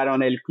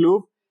compraron el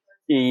club,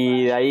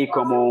 y de ahí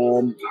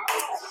como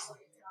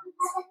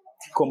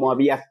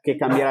había que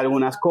cambiar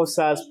algunas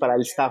cosas para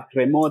el staff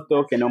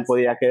remoto que no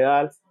podía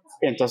quedar,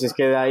 entonces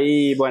queda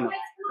ahí, bueno,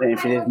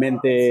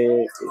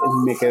 infelizmente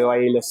me quedo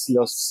ahí los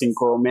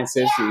 5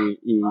 meses,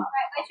 y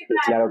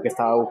claro que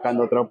estaba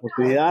buscando otra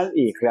oportunidad,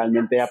 y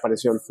realmente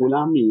apareció el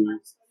Fulham, y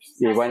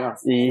bueno,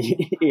 y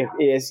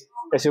es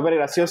súper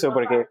gracioso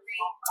porque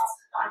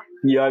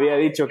yo había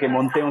dicho que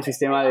monté un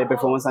sistema de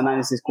performance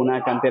analysis con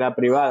una cantera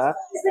privada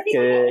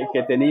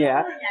que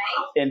tenía.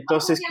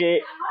 Entonces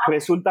que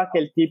resulta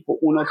que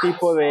uno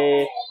tipo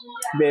de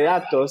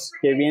datos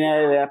que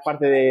viene de la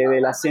parte de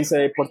la ciencia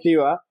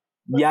deportiva,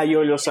 ya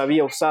yo los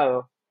había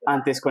usado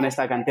antes con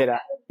esta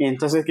cantera. Y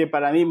entonces que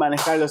para mí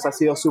manejarlos ha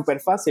sido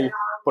súper fácil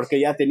porque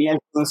ya tenía el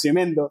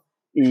conocimiento,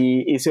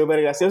 y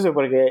súper gracioso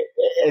porque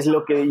es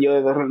lo que yo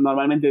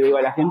normalmente digo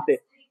a la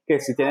gente, que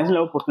si tienes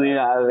la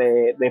oportunidad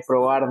de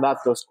probar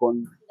datos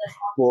con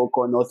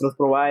otros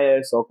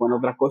providers o con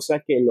otra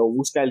cosa, que lo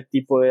busca el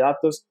tipo de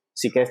datos.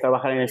 Si quieres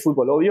trabajar en el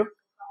fútbol, obvio,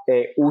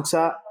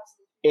 usa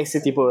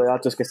ese tipo de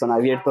datos que están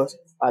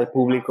abiertos al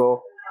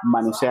público,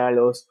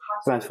 manusealos,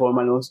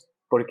 transfórmalos,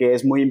 porque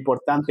es muy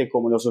importante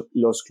cómo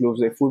los clubes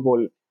de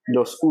fútbol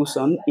los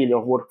usan y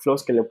los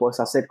workflows que le puedes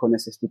hacer con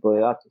ese tipo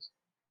de datos.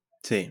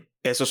 Sí,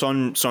 esos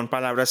son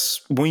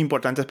palabras muy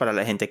importantes para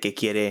la gente que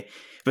quiere,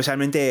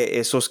 especialmente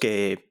esos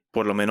que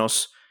por lo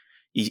menos,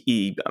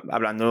 y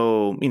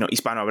hablando,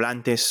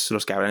 hispanohablantes,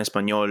 los que hablan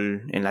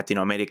español en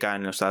Latinoamérica,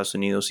 en los Estados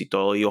Unidos y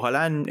todo, y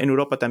ojalá en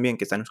Europa también,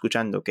 que están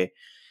escuchando, que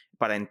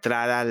para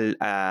entrar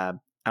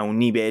a un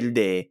nivel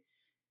de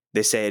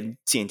ser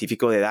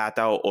científico de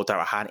data o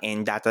trabajar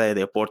en data de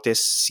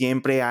deportes,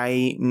 siempre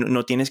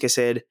no tienes que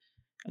ser,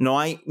 no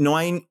hay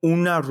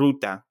una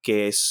ruta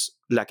que es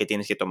la que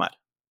tienes que tomar.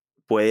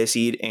 Puedes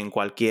ir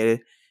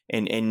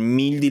en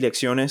 1000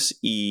 direcciones,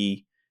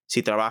 y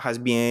si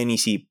trabajas bien y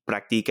si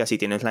practicas y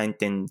tienes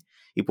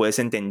y puedes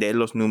entender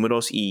los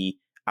números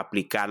y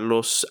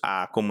aplicarlos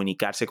a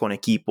comunicarse con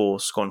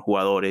equipos, con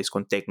jugadores,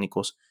 con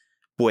técnicos,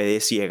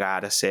 puedes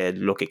llegar a ser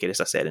lo que quieres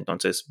hacer.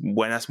 Entonces,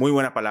 muy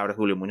buenas palabras,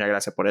 Julio. Muchas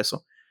gracias por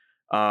eso.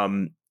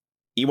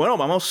 Y bueno,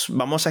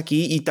 vamos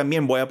aquí, y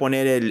también voy a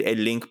poner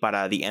el link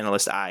para The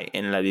Analyst Eye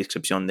en la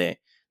descripción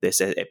de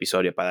este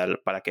episodio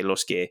para que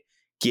los que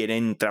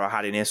quieren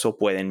trabajar en eso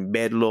pueden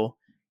verlo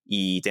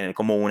y tener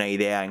como una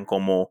idea en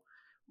cómo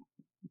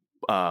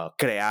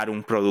crear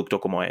un producto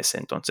como ese.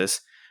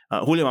 Entonces,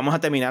 Julio, vamos a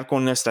terminar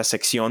con nuestra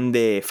sección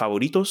de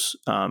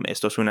favoritos.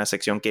 Esto es una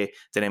sección que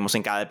tenemos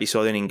en cada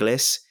episodio en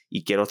inglés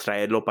y quiero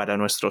traerlo para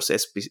nuestros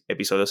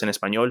episodios en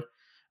español.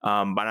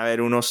 Van a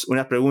haber unas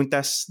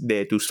preguntas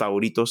de tus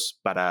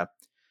favoritos para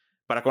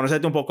para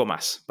conocerte un poco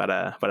más,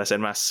 para ser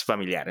más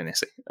familiar en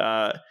ese.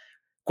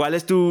 ¿Cuál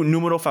es tu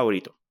número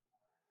favorito?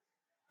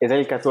 Es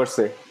el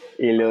 14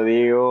 y lo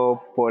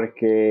digo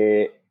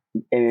porque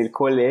en el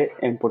cole,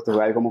 en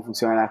Portugal, cómo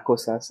funcionan las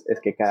cosas es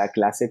que cada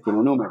clase tiene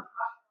un número.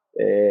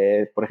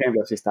 Por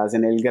ejemplo, si estás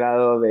en el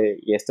grado de,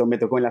 y esto me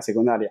tocó en la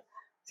secundaria,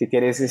 si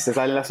estás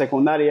en la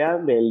secundaria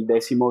del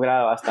 10º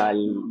grado hasta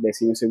el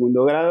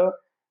 12º grado,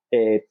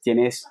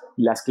 tienes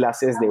las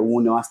clases de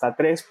 1 hasta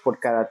 3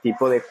 por cada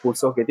tipo de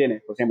curso que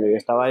tienes. Por ejemplo, yo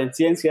estaba en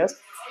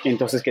ciencias,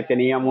 entonces que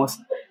teníamos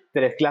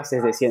 3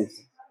 clases de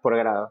ciencias por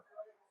grado.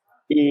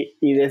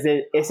 Y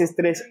desde esos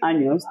 3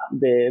 años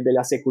de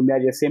la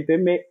secundaria siempre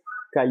me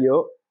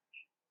cayó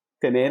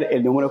tener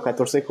el número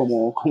 14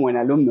 como en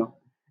alumno.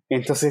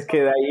 Entonces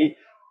que de ahí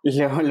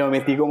lo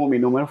metí como mi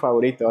número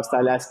favorito.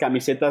 Hasta las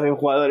camisetas de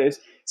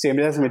jugadores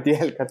siempre las metí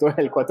el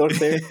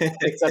 14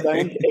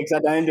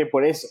 exactamente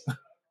por eso.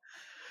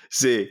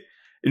 Sí.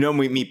 No,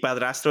 mi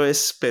padrastro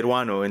es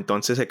peruano,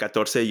 entonces el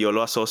 14 yo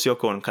lo asocio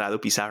con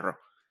Claudio Pizarro.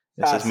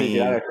 Esa es Sí,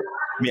 claro.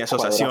 mi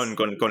asociación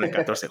Jugadorazo. con el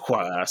 14.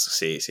 Jugadorazo,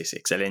 sí,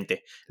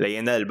 excelente.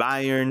 Leyenda del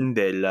Bayern,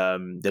 del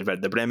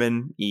Werder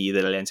Bremen y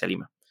de la Alianza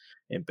Lima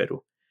en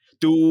Perú.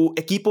 ¿Tu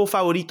equipo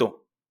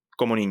favorito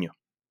como niño?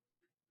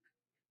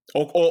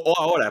 O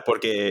ahora,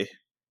 porque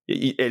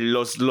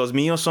los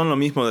míos son lo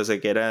mismo desde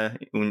que era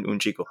un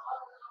chico.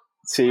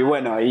 Sí,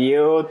 bueno,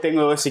 yo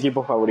tengo 2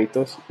 equipos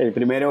favoritos. El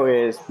primero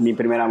es mi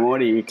primer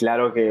amor y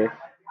claro que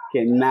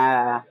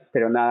nada,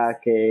 pero nada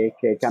que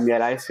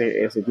cambiará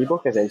ese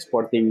equipo, que es el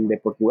Sporting de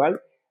Portugal.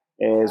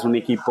 Es un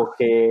equipo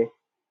que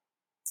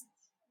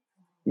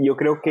yo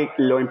creo que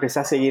lo empecé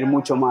a seguir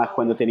mucho más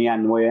cuando tenía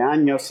 9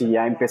 años y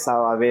ya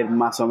empezaba a ver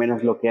más o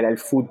menos lo que era el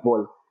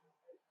fútbol,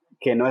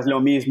 que no es lo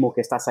mismo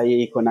que estás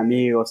ahí con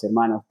amigos,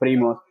 hermanos,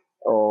 primos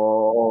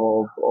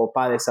o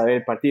padres a ver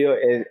el partido,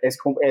 es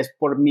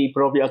por mi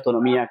propia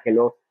autonomía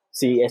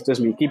sí, esto es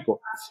mi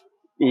equipo.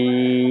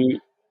 Y,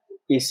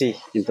 y sí,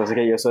 entonces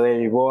que yo soy de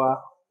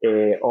Lisboa,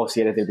 o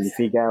si eres del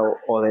Benfica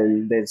o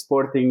del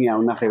Sporting, a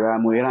una rivalidad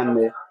muy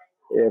grande,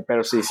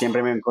 pero sí,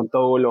 siempre me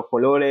encantó los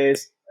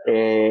colores,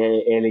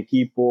 el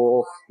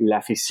equipo, la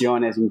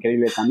afición es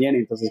increíble también,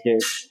 entonces que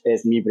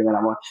es mi primer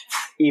amor.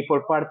 Y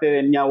por parte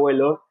de mi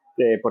abuelo,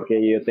 porque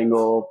yo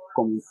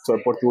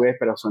soy portugués,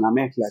 pero son una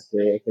mezcla,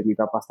 que mis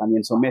papás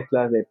también son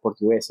mezclas de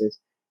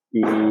portugueses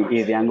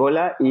y de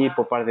Angola, y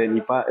por parte de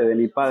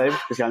mi padre,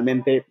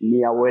 especialmente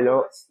mi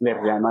abuelo de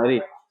Real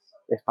Madrid,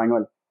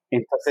 español.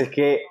 Entonces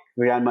que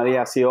Real Madrid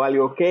ha sido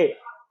algo que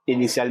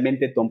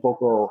inicialmente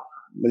tampoco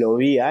lo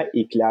veía,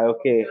 y claro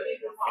que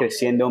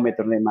creciendo me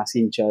torné más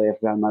hincha de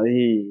Real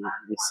Madrid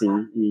y sí,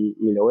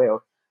 y lo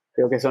veo.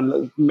 Creo que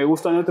me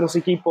gustan otros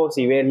equipos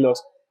y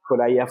verlos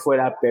por ahí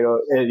afuera,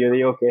 pero yo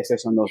digo que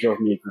esos son los 2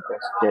 mis equipos,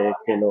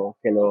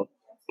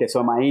 que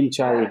soy más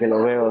hincha y que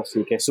lo veo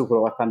y que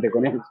sufro bastante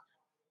con ellos.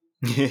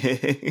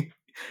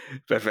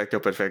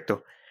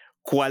 Perfecto.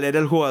 ¿Cuál era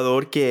el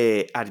jugador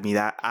que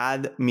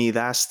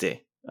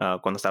admiraste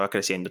cuando estaba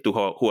creciendo? ¿Tu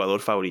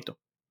jugador favorito?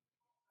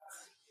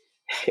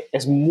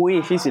 Es muy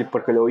difícil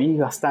porque lo vi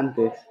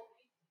bastante.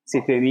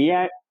 Si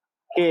tenía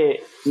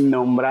que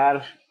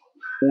nombrar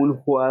un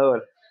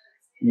jugador,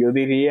 yo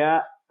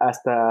diría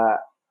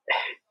hasta,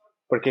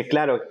 porque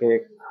claro,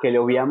 que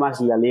lo veía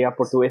más la liga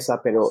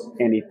portuguesa, pero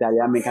en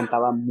Italia me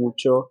encantaba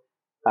mucho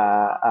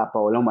a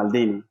Paolo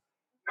Maldini.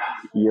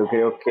 Y yo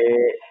creo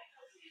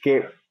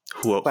que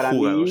para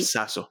Jugador mí,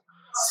 saso.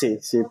 sí,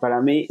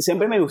 para mí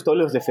siempre me gustó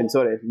los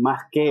defensores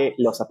más que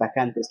los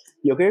atacantes.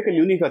 Yo creo que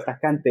el único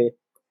atacante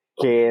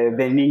que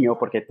de niño,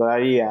 porque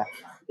todavía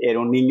era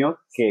un niño,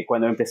 que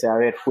cuando empecé a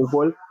ver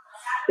fútbol,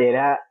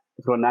 era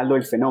Ronaldo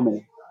el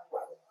Fenómeno,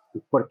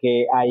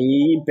 porque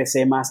ahí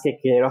empecé más que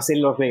quiero hacer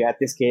los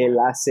regates que él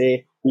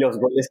hace, los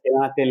goles que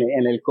mete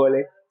en el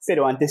cole,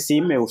 pero antes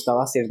sí me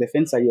gustaba hacer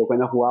defensa. Yo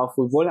cuando jugaba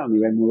fútbol a un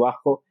nivel muy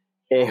bajo,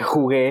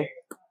 jugué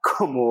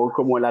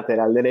como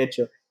lateral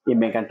derecho y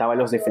me encantaban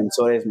los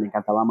defensores, me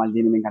encantaba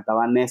Maldini, me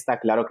encantaba Nesta.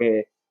 Claro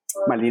que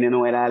Maldini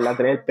no era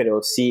lateral,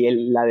 pero sí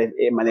la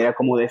manera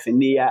como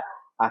defendía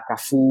a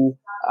Cafú,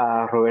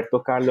 a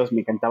Roberto Carlos,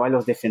 me encantaban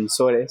los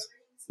defensores.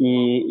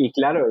 Y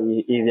claro,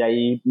 y de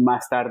ahí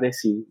más tarde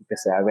sí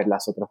empecé a ver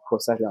las otras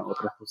cosas, las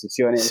otras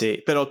posiciones.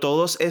 Sí, pero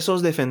todos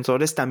esos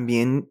defensores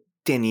también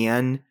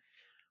tenían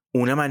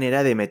una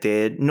manera de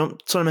meter, no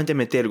solamente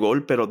meter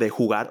gol, pero de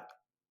jugar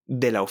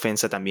de la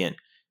ofensa también.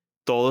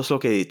 Todos lo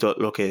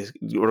que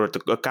Roberto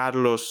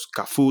Carlos,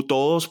 Cafú,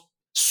 todos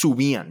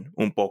subían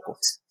un poco.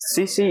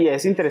 Sí,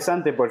 es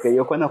interesante porque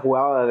yo cuando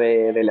jugaba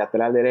de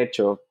lateral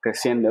derecho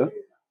creciendo,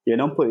 yo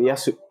no podía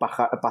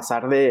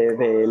pasar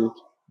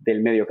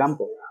del medio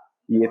campo.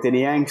 Y yo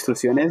tenía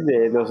instrucciones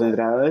de los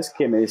entrenadores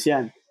que me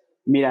decían,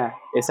 mira,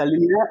 esa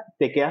línea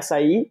te quedas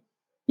ahí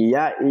y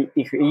ya.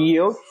 Y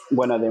yo,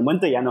 bueno, de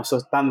momento ya no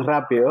sos tan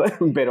rápido,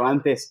 pero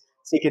antes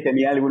sí que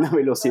tenía alguna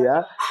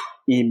velocidad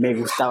y me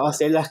gustaba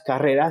hacer las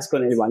carreras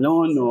con el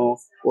balón o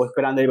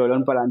esperando el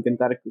balón para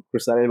intentar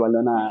cruzar el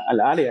balón a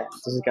la área.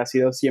 Entonces que ha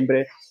sido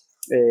siempre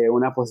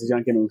una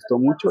posición que me gustó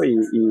mucho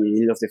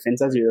y los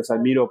defensas yo los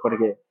admiro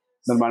porque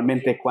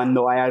normalmente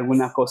cuando hay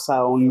alguna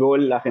cosa o un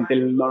gol, la gente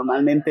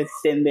normalmente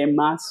tiende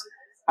más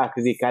a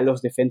criticar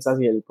los defensas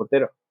y el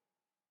portero.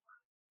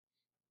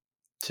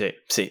 Sí,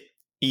 sí.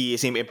 Y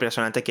es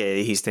impresionante que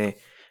dijiste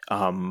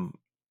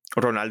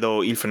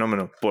Ronaldo y el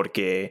fenómeno,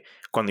 porque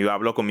cuando yo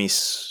hablo con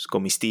mis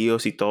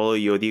tíos y todo,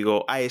 yo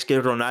digo, es que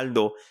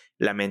Ronaldo,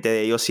 la mente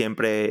de ellos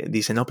siempre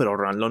dice, no, pero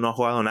Ronaldo no ha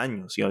jugado en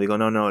años. Y yo digo,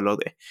 no, lo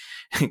de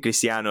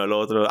Cristiano, el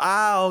otro.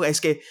 Es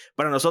que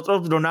para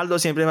nosotros Ronaldo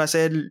siempre va a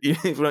ser,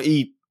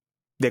 y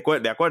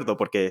de acuerdo,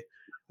 porque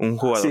un Sí, sí.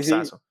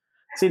 jugadorzazo.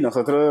 Sí,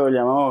 nosotros lo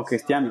llamamos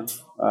Cristiano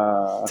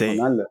a Sí,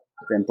 Ronaldo.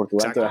 En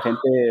Portugal exacto. toda la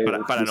gente Para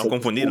no dice Cristiano.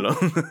 confundirlo.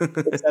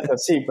 Exacto,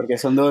 sí, porque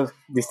son dos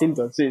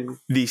distintos, sí.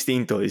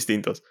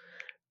 Distintos.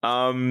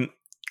 Um,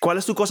 ¿Cuál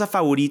es tu cosa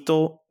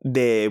favorito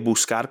de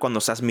buscar cuando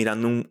estás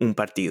mirando un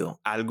partido?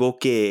 Algo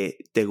que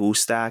te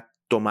gusta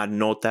tomar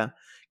nota,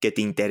 que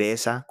te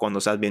interesa cuando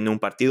estás viendo un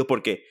partido,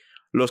 porque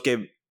los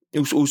que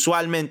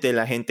usualmente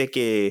la gente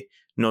que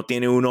no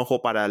tiene un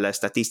ojo para la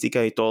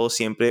estadística y todo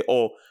siempre,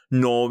 o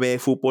no ve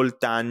fútbol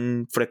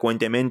tan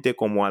frecuentemente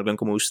como alguien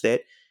como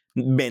usted,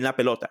 ven la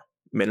pelota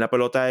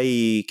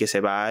y que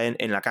se va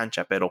en la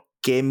cancha, pero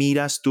 ¿qué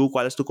miras tú?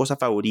 ¿Cuál es tu cosa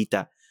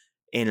favorita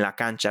en la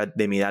cancha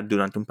de mirar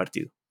durante un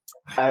partido?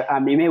 A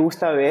mí me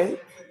gusta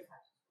ver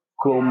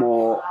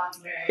cómo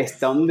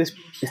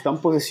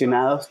están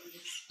posicionados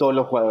todos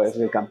los jugadores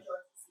del campo.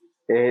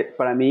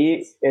 Para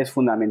mí es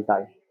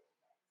fundamental.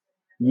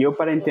 Yo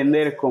para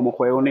entender cómo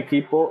juega un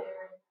equipo,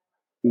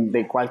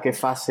 de cualquier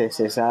fase,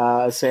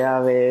 sea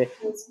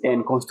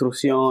en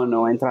construcción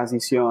o en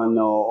transición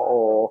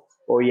o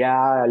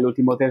ya al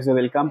último tercio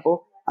del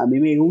campo, a mí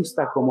me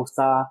gusta cómo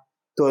está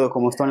todo,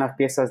 cómo están las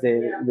piezas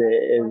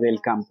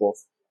del campo.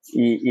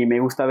 Y me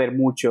gusta ver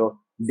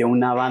mucho de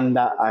una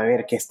banda a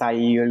ver que está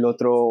ahí el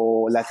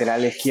otro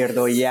lateral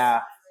izquierdo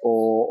ya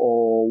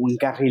o un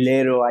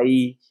carrilero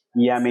ahí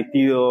ya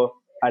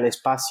metido al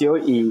espacio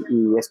y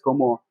es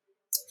como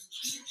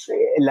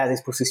la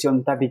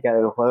disposición táctica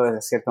de los jugadores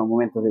a ciertos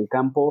momentos del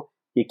campo.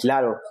 Y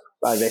claro,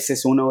 a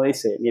veces uno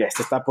dice, mira,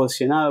 este está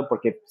posicionado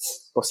porque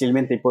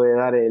posiblemente puede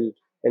dar el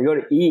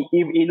gol. Y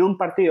en un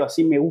partido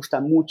así me gusta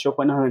mucho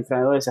cuando los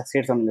entrenadores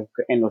aciertan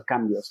en los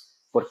cambios,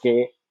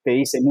 porque te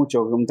dice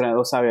mucho que un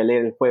entrenador sabe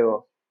leer el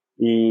juego.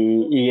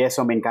 Y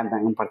eso me encanta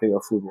en un partido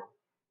de fútbol.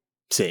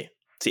 Sí,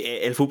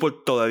 el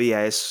fútbol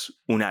todavía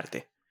es un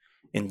arte.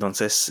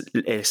 Entonces,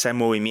 ese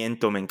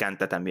movimiento me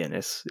encanta también.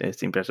 Es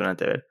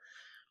impresionante ver.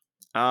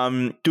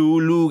 ¿Tu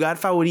lugar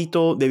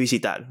favorito de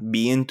visitar?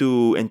 Vi en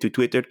tu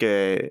Twitter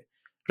que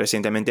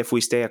recientemente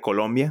fuiste a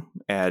Colombia,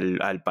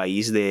 al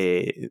país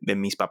de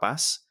mis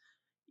papás,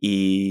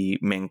 y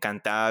me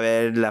encantaba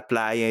ver la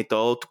playa y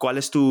todo. ¿Cuál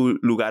es tu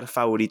lugar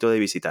favorito de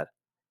visitar?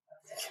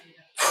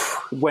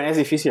 Bueno, es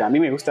difícil. A mí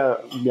me gusta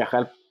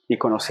viajar y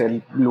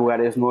conocer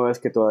lugares nuevos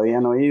que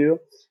todavía no he ido,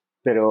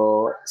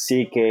 pero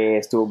sí que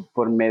estuve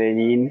por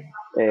Medellín.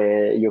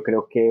 Yo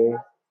creo que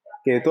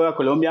de toda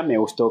Colombia me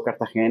gustó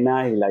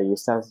Cartagena y las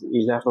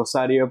Islas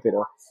Rosario,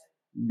 pero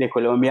de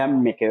Colombia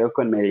me quedo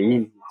con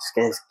Medellín.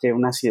 Es que es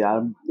una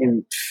ciudad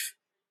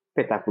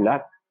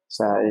espectacular. O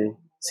sea,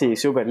 sí,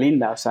 súper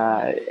linda. O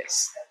sea,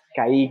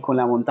 caí con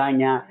la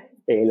montaña,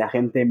 la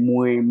gente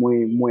muy,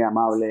 muy, muy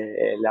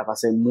amable, la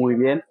pasé muy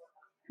bien.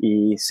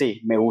 Y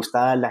sí, me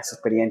gustan las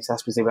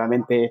experiencias,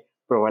 principalmente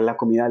probar la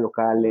comida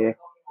local,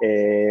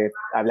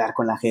 hablar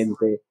con la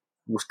gente,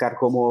 buscar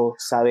cómo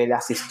saber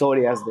las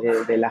historias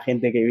de la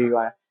gente que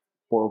viva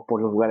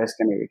por los lugares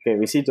que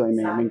visito y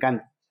me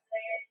encanta.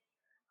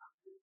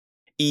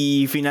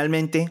 Y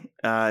finalmente,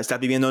 estás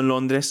viviendo en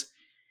Londres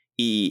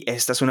y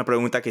esta es una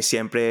pregunta que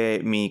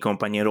siempre mi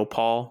compañero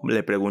Paul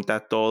le pregunta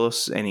a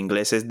todos en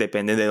inglés,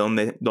 depende de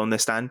dónde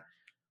están.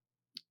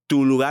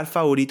 ¿Tu lugar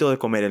favorito de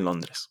comer en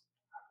Londres?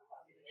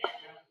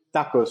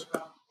 Tacos.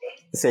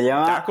 Se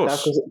llama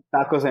Tacos.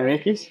 Tacos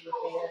MX,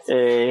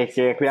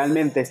 que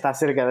realmente está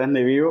cerca de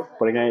donde vivo,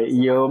 porque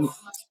yo,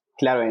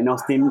 claro, en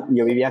Austin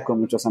yo vivía con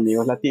muchos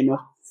amigos latinos,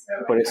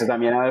 por eso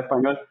también hablo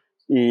español,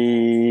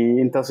 y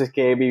entonces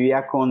que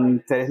vivía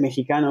con 3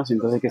 mexicanos,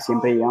 entonces que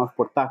siempre íbamos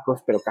por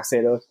tacos, pero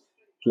caseros.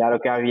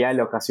 Claro que había el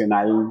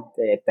ocasional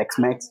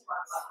Tex-Mex,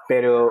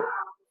 pero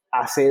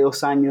hace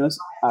 2 años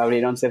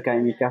abrieron cerca de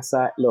mi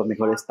casa los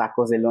mejores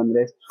tacos de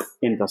Londres,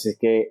 entonces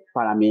que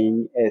para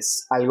mí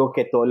es algo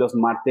que todos los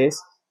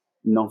martes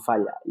no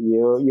falla.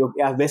 Yo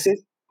a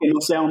veces que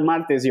no sea un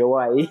martes, yo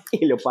voy ahí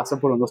y lo paso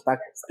por unos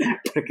tacos,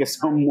 porque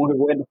son muy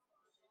buenos.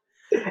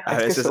 A Es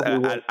que veces son muy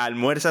buenos.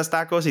 almuerzas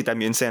tacos y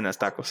también cenas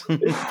tacos.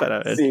 Para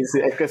ver. Sí, sí,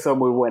 es que son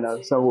muy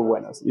buenos, son muy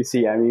buenos. Y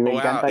sí, a mí me Wow.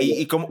 encanta.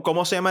 ¿Y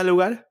cómo se llama el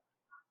lugar?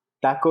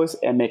 Tacos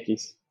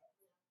MX.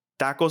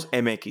 Tacos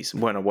MX.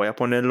 Bueno, voy a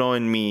ponerlo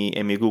en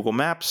mi Google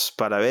Maps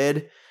para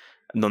ver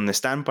dónde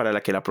están, para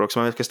que la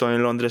próxima vez que estoy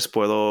en Londres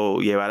puedo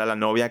llevar a la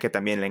novia, que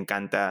también le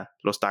encanta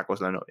los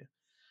tacos, la novia.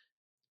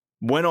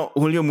 Bueno,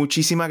 Julio,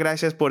 muchísimas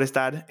gracias por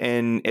estar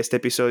en este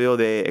episodio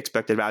de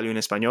Expected Value en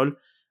español.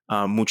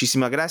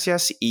 Muchísimas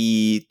gracias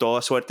y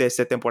toda suerte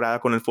esta temporada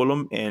con el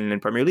Fulham en el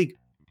Premier League.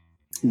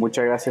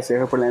 Muchas gracias,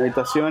 Sergio, por la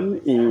invitación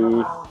y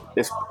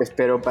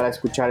espero para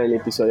escuchar el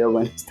episodio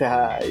cuando esté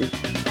ahí.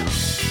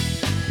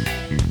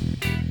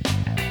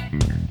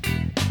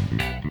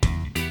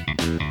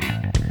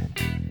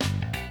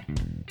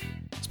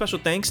 Special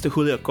thanks to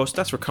Julio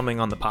Costas for coming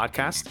on the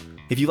podcast.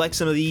 If you like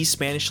some of these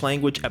Spanish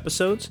language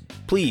episodes,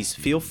 please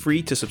feel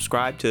free to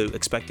subscribe to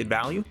Expected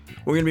Value.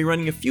 We're going to be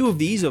running a few of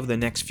these over the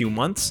next few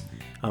months.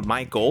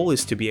 My goal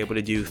is to be able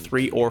to do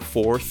 3 or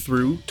 4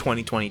 through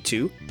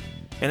 2022.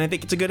 And I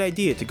think it's a good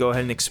idea to go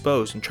ahead and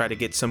expose and try to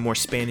get some more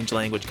Spanish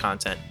language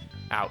content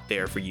out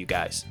there for you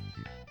guys.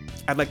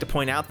 I'd like to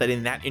point out that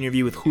in that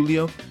interview with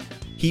Julio,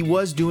 he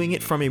was doing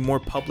it from a more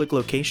public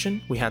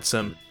location. We had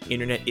some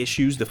internet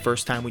issues the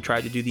first time we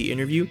tried to do the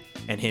interview,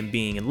 and him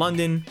being in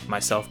London,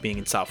 myself being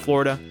in South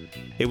Florida,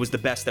 it was the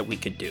best that we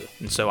could do.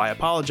 And so I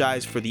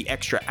apologize for the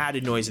extra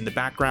added noise in the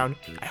background.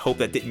 I hope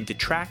that didn't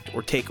detract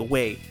or take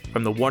away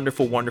from the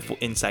wonderful, wonderful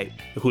insight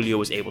that Julio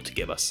was able to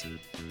give us.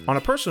 On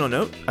a personal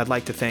note, I'd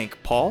like to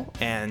thank Paul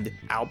and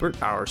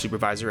Albert, our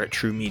supervisor at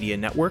True Media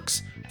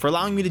Networks, for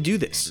allowing me to do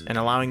this and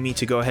allowing me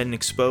to go ahead and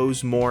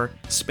expose more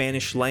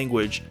Spanish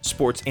language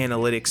sports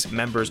analytics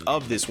members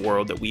of this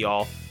world that we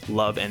all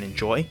love and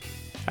enjoy.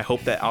 I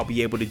hope that I'll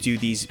be able to do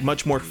these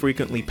much more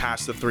frequently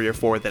past the 3 or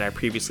 4 that I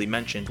previously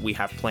mentioned we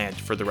have planned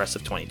for the rest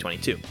of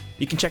 2022.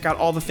 You can check out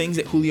all the things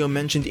that Julio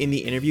mentioned in the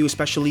interview,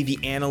 especially the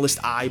Analyst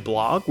Eye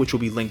blog, which will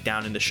be linked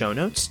down in the show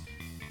notes.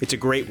 It's a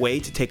great way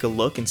to take a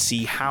look and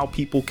see how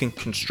people can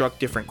construct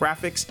different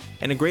graphics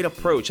and a great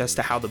approach as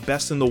to how the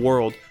best in the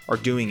world are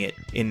doing it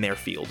in their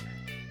field.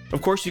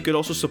 Of course, you could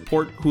also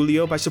support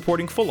Julio by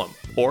supporting Fulham,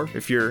 or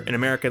if you're an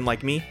American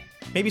like me,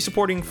 maybe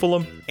supporting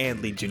Fulham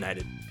and Leeds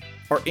United.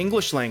 Our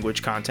English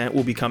language content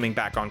will be coming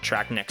back on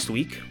track next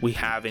week. We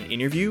have an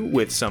interview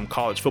with some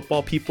college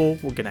football people.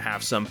 We're going to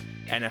have some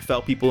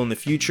NFL people in the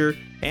future,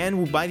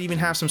 and we might even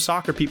have some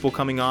soccer people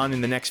coming on in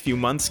the next few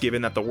months,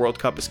 given that the World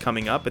Cup is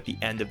coming up at the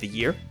end of the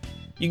year.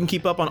 You can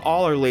keep up on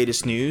all our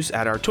latest news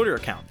at our Twitter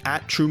account,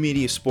 at True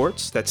Media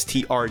Sports. That's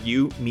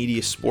TRU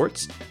Media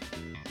Sports.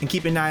 And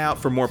keep an eye out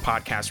for more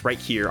podcasts right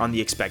here on the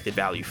Expected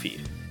Value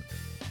feed.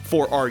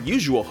 For our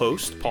usual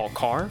host, Paul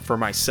Carr, for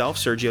myself,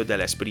 Sergio de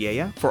la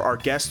Espriella, for our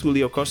guest,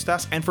 Julio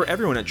Costas, and for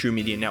everyone at True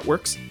Media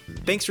Networks,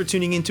 thanks for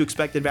tuning in to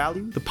Expected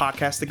Value, the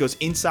podcast that goes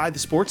inside the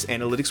sports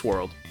analytics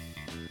world.